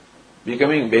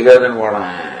 Becoming bigger than what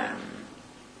I am.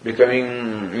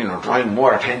 Becoming, drawing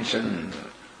more attention.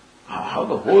 How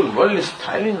the whole world is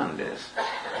thriving on this.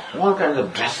 All kinds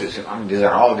of dresses, these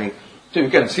are all the... So you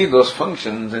can see those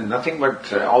functions and nothing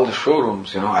but all the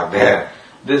showrooms, are there.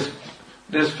 This,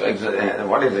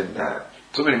 what is it?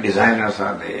 So many designers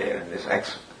are there, and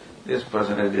this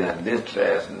person has designed this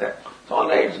dress and that. So all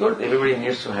right, it's good. Everybody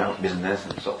needs to have business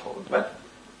and so forth. But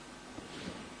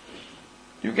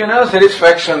you can have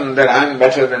satisfaction that I'm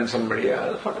better than somebody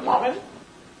else for the moment.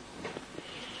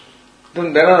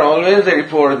 then there are always the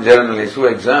report journalists who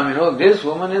examine, oh, this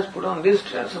woman has put on this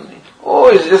dress. Oh,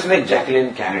 it's just like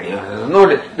Jacqueline Kennedy. No,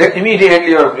 then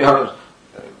immediately your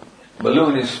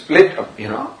balloon is split up,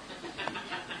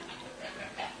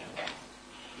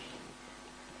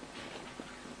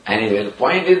 Anyway, the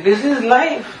point is, this is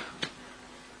life.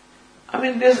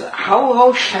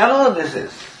 How shallow this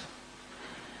is.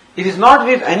 It is not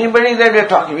with anybody that we are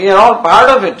talking. We are all part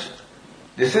of it.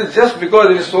 This is just because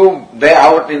it is so there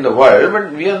out in the world,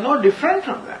 but we are no different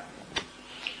from that.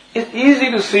 It's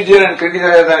easy to sit here and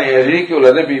criticize and ridicule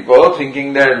other people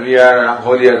thinking that we are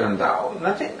holier than thou.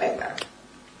 Nothing like that.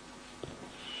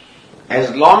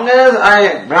 As long as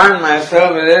I brand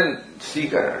myself as a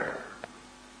seeker,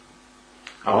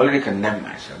 I already condemn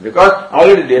myself because I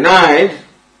already denied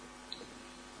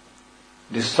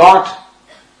this thought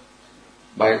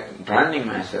by branding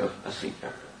myself a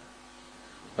seeker.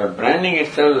 By branding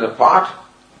itself as a pot,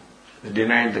 is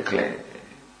denied the clay.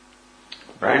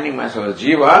 Branding myself as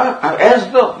jiva,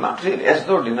 as though, not really, as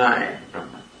though denied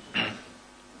Brahman.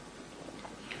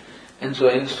 And so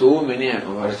in so many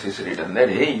verses written that,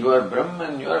 hey, you are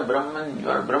Brahman, you are Brahman, you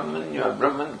are Brahman, you are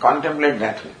Brahman, contemplate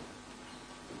that way.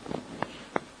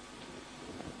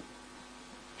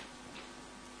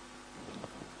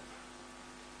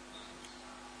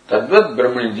 Tadvat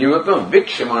Brahmani Jivatam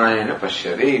Vikshamanayana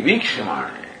Pashyade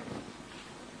Vikshamanayana.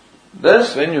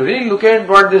 Thus, when you really look at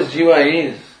what this Jiva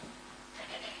is,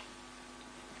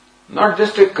 not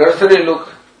just a cursory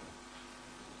look,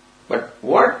 but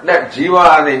what that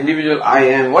Jiva, the individual I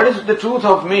am, what is the truth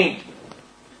of me?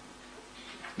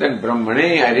 Then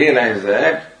Brahmane, I realize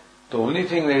that the only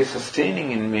thing that is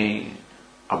sustaining in me,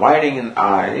 abiding in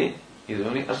I, is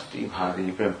only Asti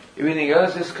Bhadi Brahman. Everything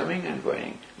else is coming and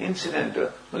going.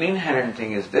 Incidental. One inherent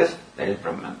thing is this, that is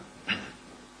Brahman.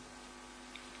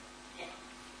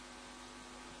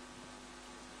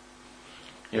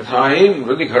 Yathai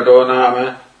mrudi ghato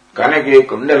nama kanake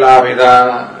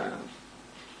kundalavida.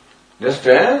 Just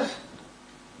as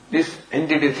this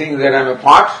entity thinks that I am a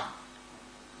pot,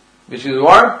 which is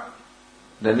what?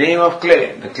 The name of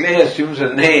clay. The clay assumes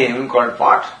a name called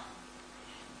pot.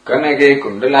 Kanake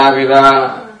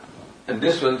kundalavida. And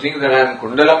this one thinks that I am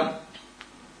kundalam.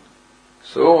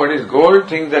 So what is gold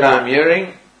thinks that I am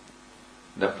earring.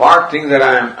 The pot thinks that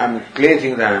I am clay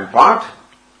thinks that I am pot.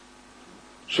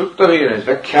 Shuktavira is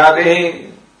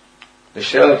Vakhyade. The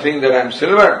shell thinks that I am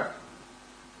silver.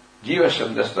 Jiva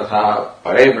Shabdastatha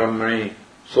Pare Brahmani.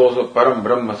 So Param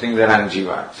Brahma thinks that I am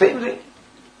Jiva. Same thing.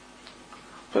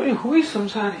 So who is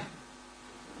samsari?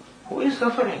 Who is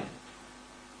suffering?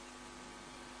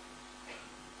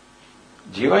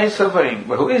 Jiva is suffering,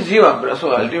 but who is Jiva?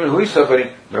 So ultimately, who is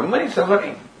suffering? Brahman is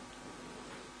suffering.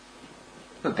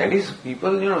 So that is,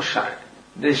 people, they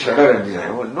shudder and they say,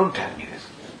 well, don't tell me this.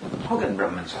 How can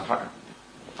Brahman suffer?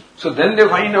 So then they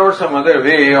find out some other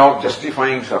way of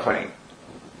justifying suffering.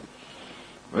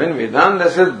 When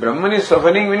Vedanta says Brahman is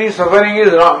suffering, when his suffering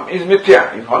is wrong, is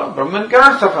mithya. You follow? Brahman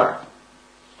cannot suffer.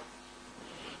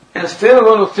 And still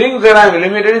one who thinks that I am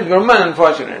limited is Brahman,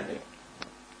 unfortunately.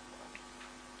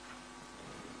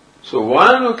 So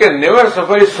one who can never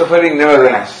suffer is suffering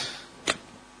nevertheless.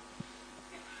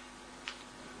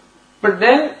 But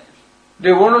then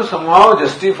they want to somehow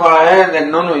justify that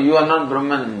no, you are not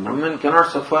Brahman. Brahman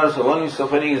cannot suffer, so one who is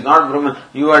suffering is not Brahman.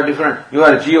 You are different. You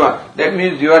are Jiva. That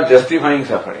means you are justifying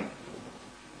suffering.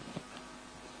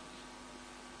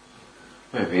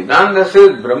 When Vedanta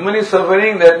says Brahman is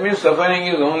suffering, that means suffering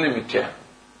is only mithya.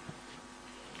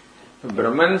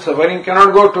 Brahman and suffering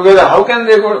cannot go together. How can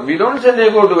they go? We don't say they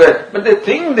go together, but they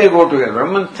think they go together.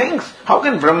 Brahman thinks. How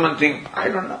can Brahman think? I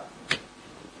don't know.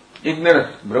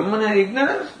 Ignorance. Brahman has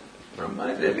ignorance. Brahman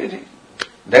is everything.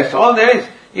 That's all there is.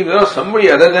 If there was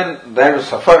somebody other than that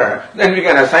sufferer, then we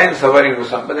can assign suffering to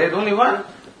somebody. There is only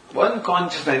one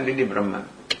conscious entity, Brahman.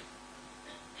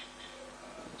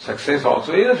 Success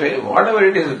also is a failure. Whatever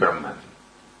it is Brahman.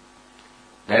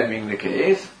 That being the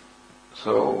case,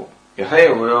 so Yathaya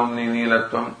Vayom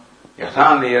Nilatvam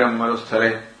Yatha Niram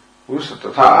Marusthare Purusa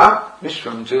Tatha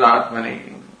Vishwam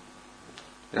Chidatmani.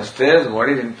 Just as what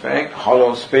is in fact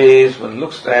hollow space, one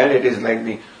looks at it is like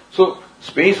the... So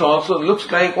space also looks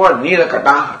like what? Nila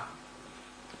Kataha.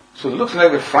 So it looks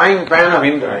like the frying pan of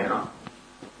Indra,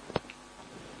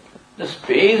 The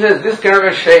space has this kind of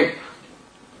a shape.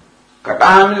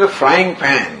 Kataha means a frying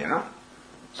pan,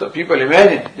 So people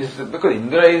imagine, this is because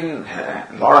Indra is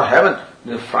in Lord of Heaven,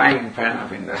 the frying pan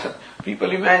of Indra. So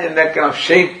people imagine that kind of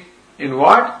shape in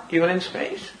what? Even in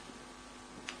space.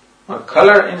 Or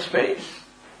color in space.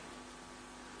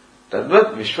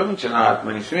 Tadvat Vishwam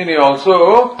Chanatmani. Similarly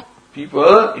also,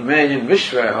 people imagine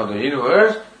Vishwa or the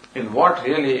universe in what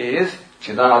really is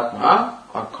Chidatma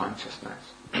or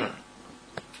consciousness.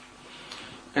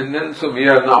 And then, so we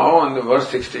are now on the verse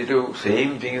 62,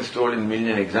 same thing is told in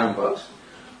million examples.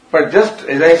 But just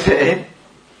as I said,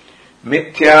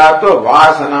 Mithyatva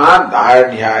Vasana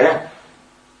Dardhyaya,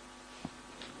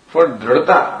 for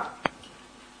Dhrata,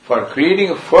 for creating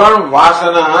a firm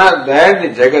Vasana, that the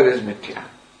Jagat is Mithya.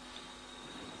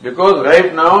 Because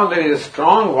right now there is a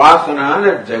strong Vasana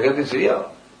that Jagat is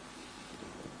real.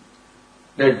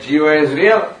 That Jiva is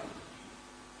real.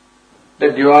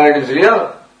 That duality is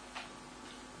real.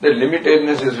 That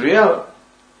limitedness is real.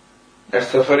 That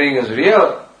suffering is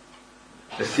real.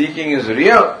 The seeking is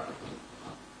real.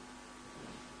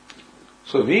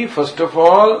 So we first of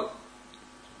all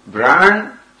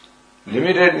brand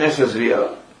limitedness is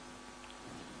real,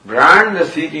 brand the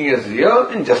seeking is real,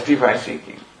 and justify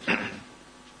seeking.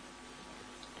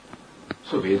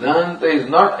 So Vedanta is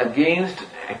not against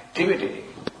activity.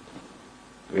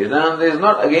 Vedanta is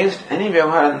not against any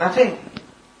vyavahara, nothing.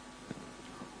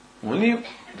 Only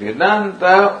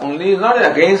Vedanta only is not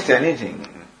against anything.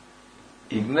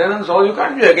 Ignorance, all you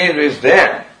can't be against, is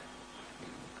there.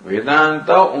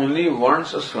 Vedanta only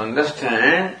wants us to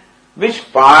understand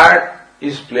which part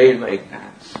is played by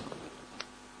ignorance.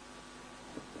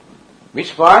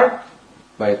 Which part?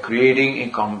 By creating a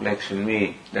complex in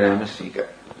me that I am a seeker.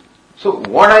 So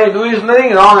what I do is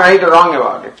nothing wrong, right or wrong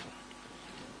about it.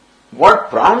 What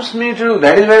prompts me to do,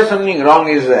 that is where something wrong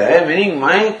is there, meaning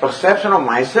my perception of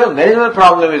myself, that is where the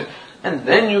problem is. And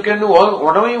then you can do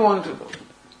whatever you want to do.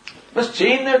 Just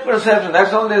change that perception,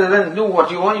 that's all there is. Then do what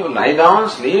you want, you lie down,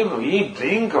 sleep, eat,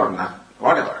 drink or not,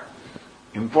 whatever.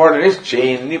 Important is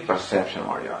change the perception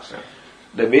about yourself.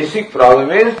 The basic problem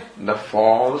is the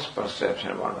false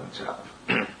perception about oneself.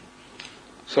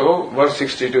 So, verse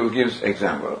 62 gives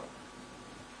example.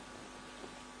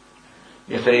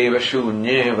 Yathaiva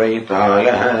shunye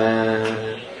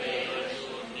vaitalah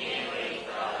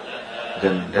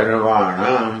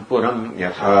Gandharvanam puram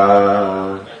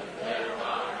yatha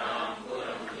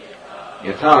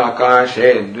Yatha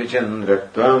akashe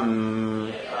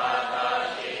dvichandratvam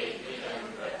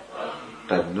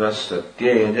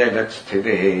Tadvasatye jagat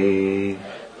sthite.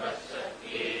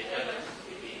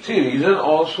 See, reason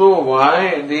also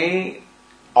why the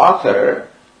author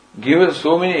gives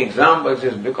so many examples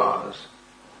is because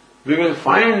we will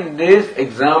find these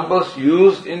examples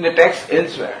used in the text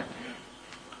elsewhere.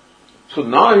 So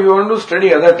now if you want to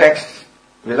study other texts,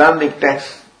 Vedantic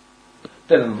texts,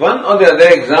 then one or the other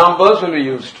examples will be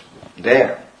used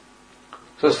there.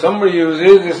 So somebody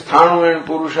uses this Thanu and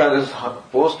Purusha, this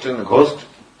post and ghost.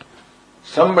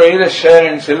 Somebody the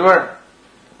share and silver.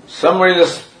 Somebody the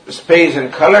space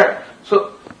and color.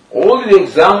 So all the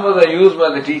examples are used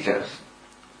by the teachers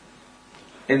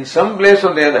in some place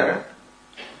or the other.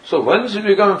 So once you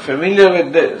become familiar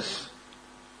with this,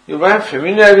 you become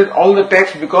familiar with all the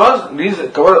texts because these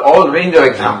cover all range of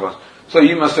examples. So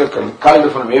you must have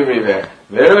culled from everywhere.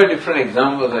 Wherever different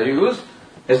examples are used,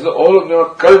 as though all of them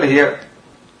are culled here.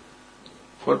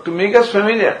 To make us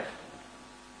familiar.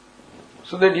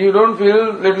 So that you don't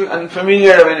feel little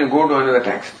unfamiliar when you go to another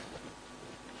text.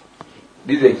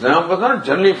 These examples are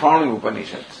generally found in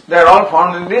Upanishads. They are all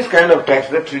found in this kind of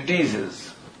text, the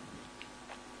treatises.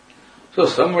 So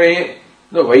somebody,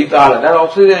 the Vaitala, that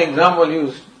also is an example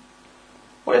used.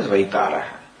 What is Vaitala?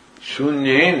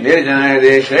 Shunye nirjanaya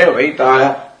deshe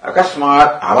Vaitala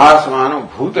akasmat avasmano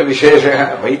bhuta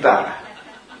vishesha Vaitala.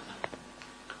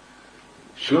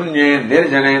 Shunye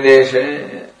nirjane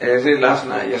deshe, as I last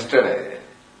night, yesterday.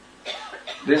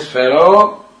 This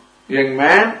fellow, young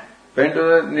man, went to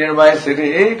the nearby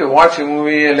city to watch a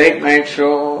movie, a late night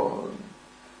show.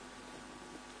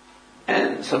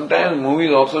 And sometimes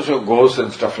movies also show ghosts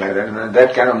and stuff like that.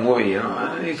 That kind of movie,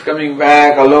 He's coming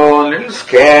back alone, a little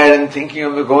scared and thinking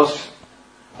of the ghost.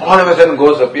 All of a sudden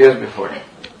ghost appears before him.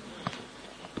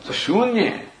 So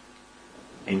Shunya.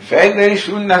 In fact, there is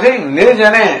Shunya, nothing.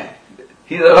 Nirjane.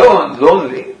 He is alone,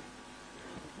 lonely.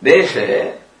 They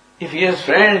say, if he has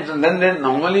friends, then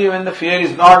normally when the fear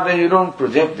is not there, you don't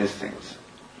project these things.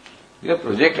 You are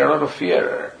projected out of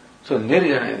fear. So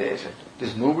nirjana, they say, there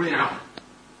is nobody around.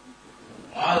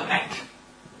 All night.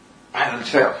 By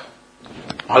yourself.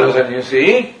 All of a sudden you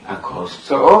see a ghost.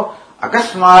 So,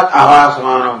 akasmat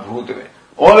avasmana bhutave.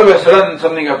 All of a sudden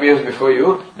something appears before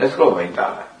you, let's go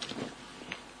Vaitala.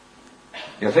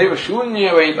 Yathaiva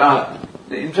shunya Vaitala.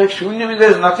 In fact, shunya means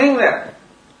there is nothing there.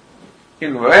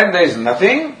 In where there is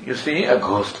nothing, you see a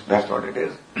ghost. That's what it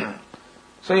is.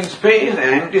 So in space,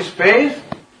 an empty space,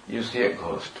 you see a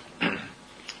ghost.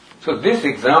 So this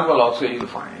example also you will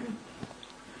find.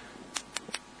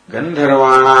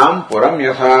 Gandharvanam puram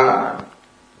yatha.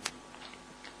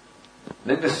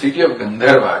 Then the city of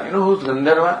Gandharva. You know who's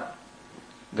Gandharva?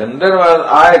 Gandharvas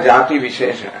are Jati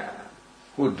Vishesha,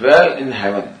 who dwell in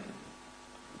heaven.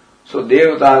 So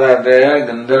Devatas are there,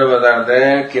 Gandharvas are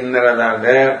there, Kinnaras are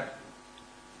there.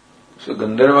 So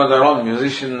Gandharvas are all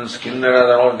musicians, Kinnaras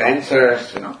are all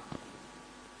dancers,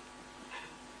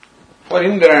 for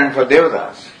Indra and for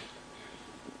Devatas.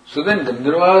 So then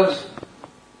Gandharvas,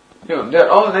 they're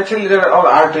all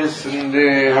artists and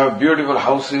they have beautiful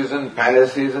houses and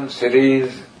palaces and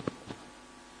cities.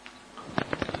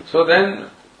 So then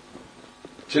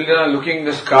children are looking in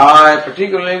the sky,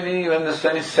 particularly when the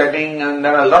sun is setting and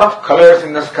there are a lot of colors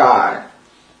in the sky.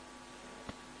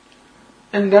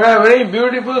 And there are very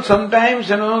beautiful,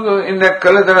 sometimes, in that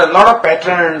color there are a lot of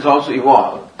patterns also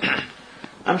evolved.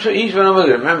 I'm sure each one of us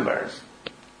remembers.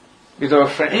 With our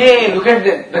friend, hey, look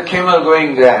at the camel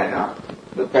going there,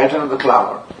 the pattern of the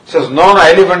cloud. Says, no,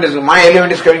 my elephant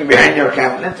is coming behind your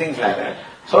camel, and things like that.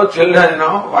 So children,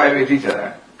 vie with each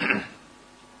other.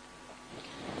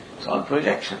 It's all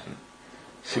projection.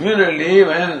 Similarly,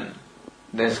 when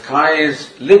the sky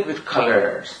is lit with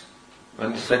colors,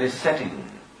 when the sun is setting,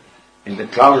 and the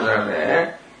clouds are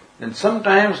there, then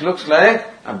sometimes looks like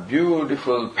a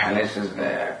beautiful palace is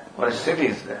there, or a city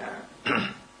is there.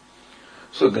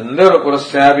 So Gandharva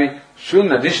Purasyapi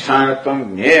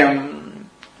Shunnadhishthanatvam Jneyam.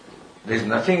 There is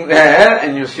nothing there,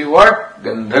 and you see what?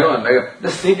 Gandharva,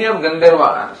 the city of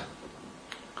Gandharvas.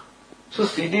 So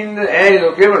city in the air is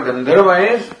okay, but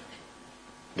Gandharva is,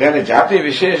 they are the Jati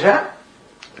Vishesha,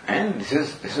 and this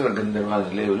is where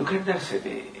Gandharvas live. Look at that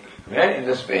city, where in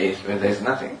the space where there is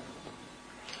nothing.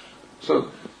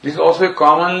 So this is also a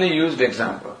commonly used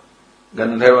example.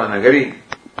 Gandharva Nagari,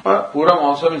 or Puram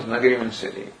also means Nagari means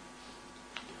city.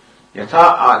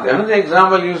 Another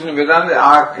example used in Vedanta,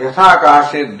 Yatha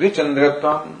Akashe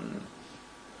Dvichandratvam.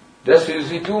 Just you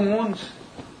see two moons.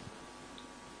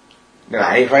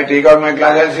 If I take out my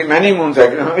glass, I'll see many moons.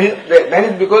 That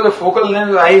is because the focal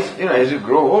length of the eyes, as you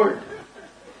grow old,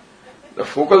 the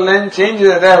focal length changes.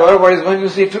 Therefore, what is one you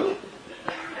see two?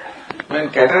 When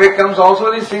cataract comes,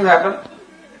 also these things happen.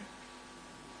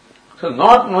 So,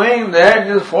 not knowing that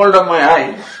this fault of my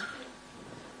eyes,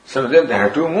 so there are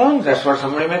two moons, that's what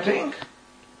somebody may think.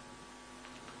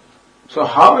 So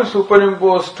how we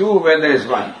superimpose two when there is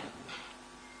one?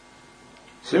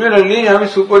 Similarly, how we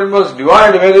superimpose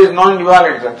divide where there is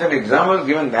non-divided? That's an example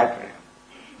given that way.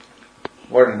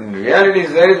 What in reality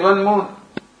is there is one moon.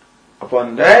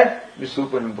 Upon that, we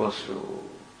superimpose two.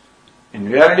 In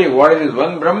reality, what is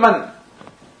one Brahman?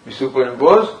 We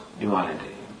superimpose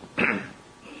duality.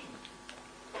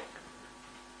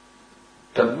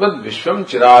 Tadvad Vishwam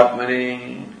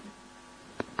Chiratmani.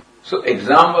 So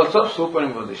examples of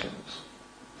superimpositions.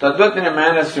 Tadvat in a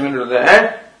manner similar to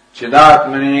that,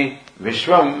 Chidatmani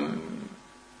Vishwam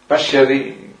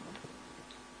Pashyadi.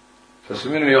 So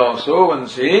similarly also one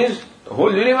sees the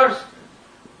whole universe.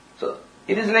 So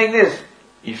it is like this.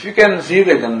 If you can see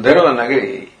the Gandharva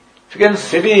Nagari, if you can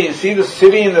see the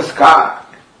city in the sky,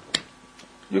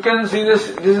 you can see this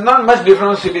is not much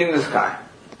different from city in the sky.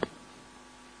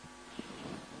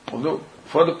 Although,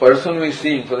 for the person we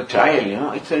see, for the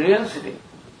child, it's a real city.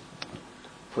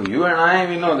 For you and I,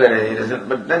 we know that it isn't,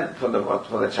 but then for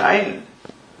the child,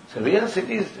 it's a real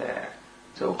city is there.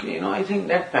 So, okay, I think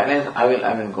that palace, I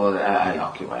will go there, I'll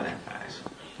occupy that palace.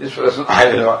 This person,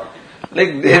 I will,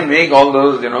 like they make all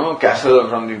those, castle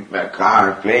from the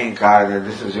card, playing cards,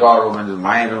 this is your room, and this is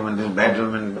my room, and this is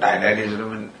bedroom, and daddy's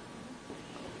room, and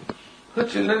so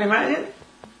children imagine.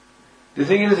 Do you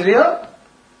think it is real?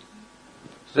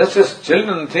 Just as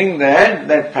children think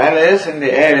that palace in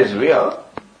the air is real,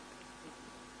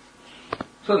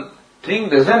 so thing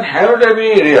doesn't have to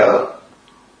be real.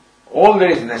 All that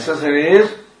is necessary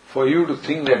is for you to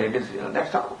think that it is real.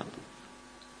 That's all.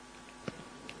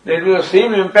 It will have the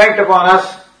same impact upon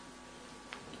us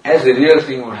as the real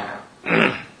thing would have.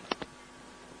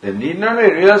 There need not be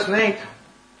a real snake.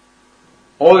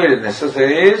 All that is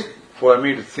necessary is for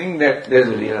me to think that there is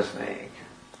a real snake.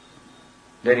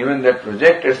 Then even that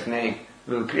projected snake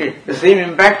will create the same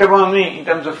impact upon me in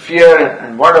terms of fear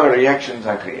and whatever reactions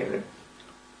are created.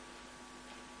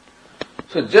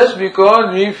 So just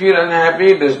because we feel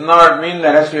unhappy does not mean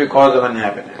there has to be a cause of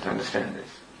unhappiness. Understand this.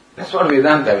 That's what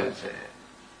Vedanta will say.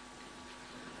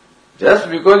 Just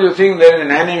because you think there is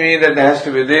an enemy, that there has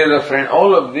to be there is a friend,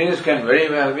 all of these can very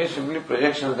well be simply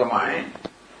projections of the mind.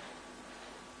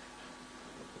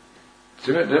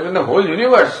 So in the whole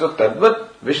universe, so Tadvat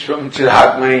Vishwam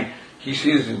Chiratmani, he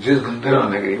sees this Gandharva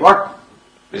Nagari. What?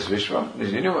 This Vishwam,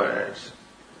 this universe,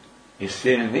 is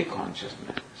seen in the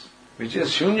consciousness, which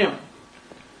is Shunyam.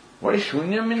 What is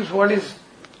Shunyam means? What is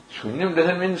Shunyam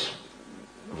doesn't mean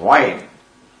void.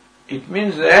 It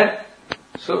means that,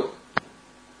 so,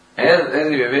 as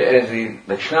the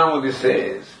Dakshinamurti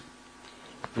says,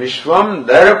 Vishwam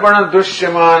Darpana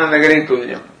Dushyamana Nagari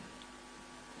Tulyam.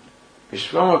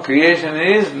 Vishwam of creation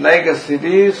is like a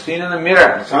city seen in a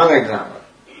mirror. That's another example.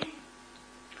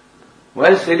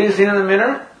 Why is city seen in the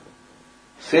mirror?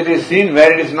 City is seen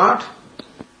where it is not.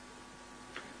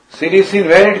 City is seen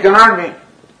where it cannot be.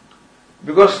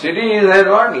 Because city is at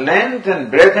what? Length and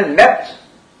breadth and depth.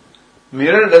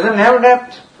 Mirror doesn't have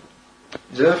depth.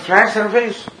 It's just a flat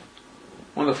surface.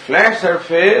 On the flat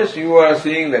surface, you are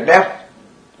seeing the depth,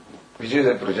 which is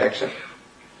a projection.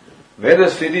 Where the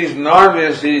city is not, we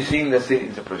are seeing the city,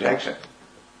 it's a projection.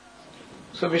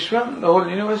 So Vishwam, the whole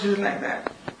universe is like that.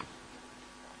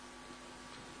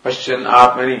 Pashyan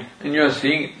Atmani, and you are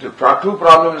seeing, two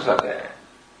problems are there.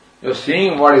 You are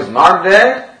seeing what is not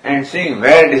there and seeing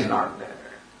where it is not there.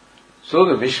 So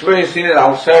the Vishwa is seen as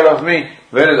outside of me,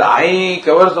 whereas I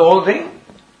covers the whole thing.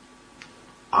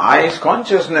 I is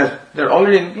consciousness that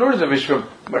already includes the Vishwa.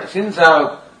 But since I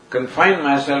have confined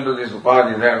myself to this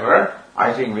Upadhi, therefore,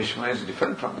 I think Vishwa is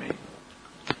different from me.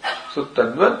 So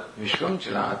Tadvat Vishwam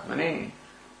Chidatmani.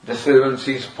 Just as one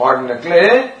sees pot in the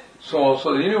clay, so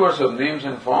also the universe of names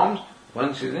and forms,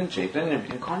 one sees in Chaitanya,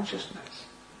 in consciousness.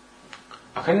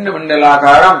 Akhanda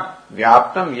Mandalakaram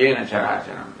Vyaptam Yena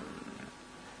Characharam.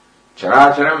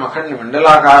 Characharam Akhanda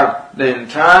Mandalakaram, the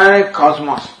entire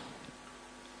cosmos,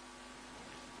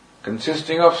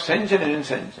 consisting of sentient and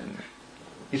insentient,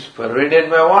 is pervaded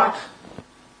by what?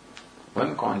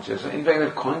 One consciousness. In fact,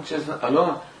 the consciousness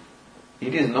alone,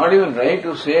 it is not even right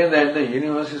to say that the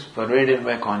universe is pervaded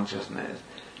by consciousness.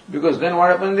 Because then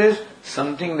what happens is,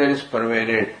 something that is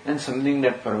pervaded and something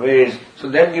that pervades. So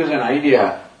that gives an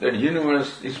idea that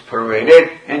universe is pervaded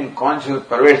and consciousness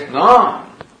pervades. No!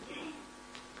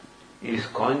 It is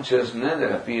consciousness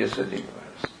that appears as the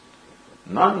universe.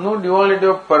 No duality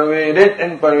of pervaded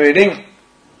and pervading.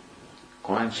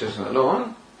 Consciousness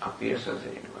alone appears as the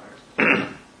universe.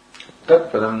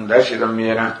 Tat padam darshitam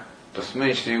yena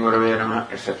tasmai shri gurave namaha,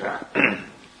 etc.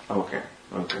 Okay,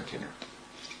 we'll continue.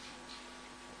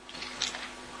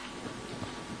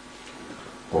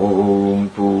 Om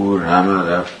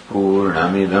Purnamada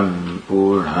Purnamidam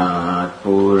Purnat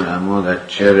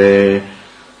Purnamudachyate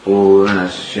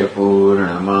Purnasya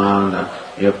Purnamada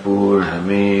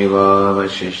Purnameva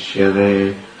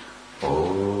Vashishyate.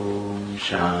 Om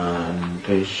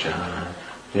Shanti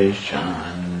Shanti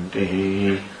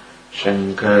Shanti.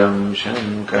 Shankaram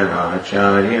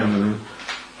Shankaracharyam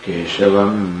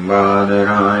Keshavam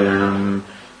Badarayanam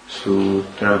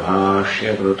Sutra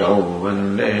Bhashya Krutau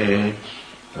Vande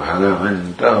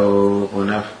Bhagavantau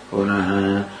Punah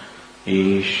Punah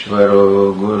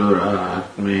Ishvaro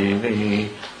Gururatmedi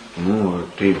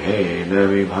Murti Bheda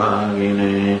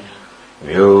Vibhagine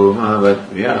Vyomavad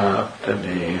Vyapta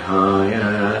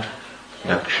Dehaya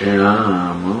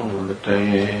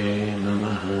Dakshinamurtaye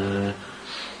Namaha.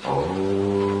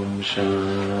 Om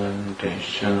Shanti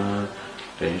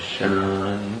Shanti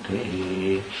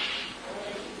Shanti.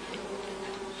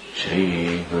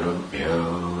 Shri Gurubhyo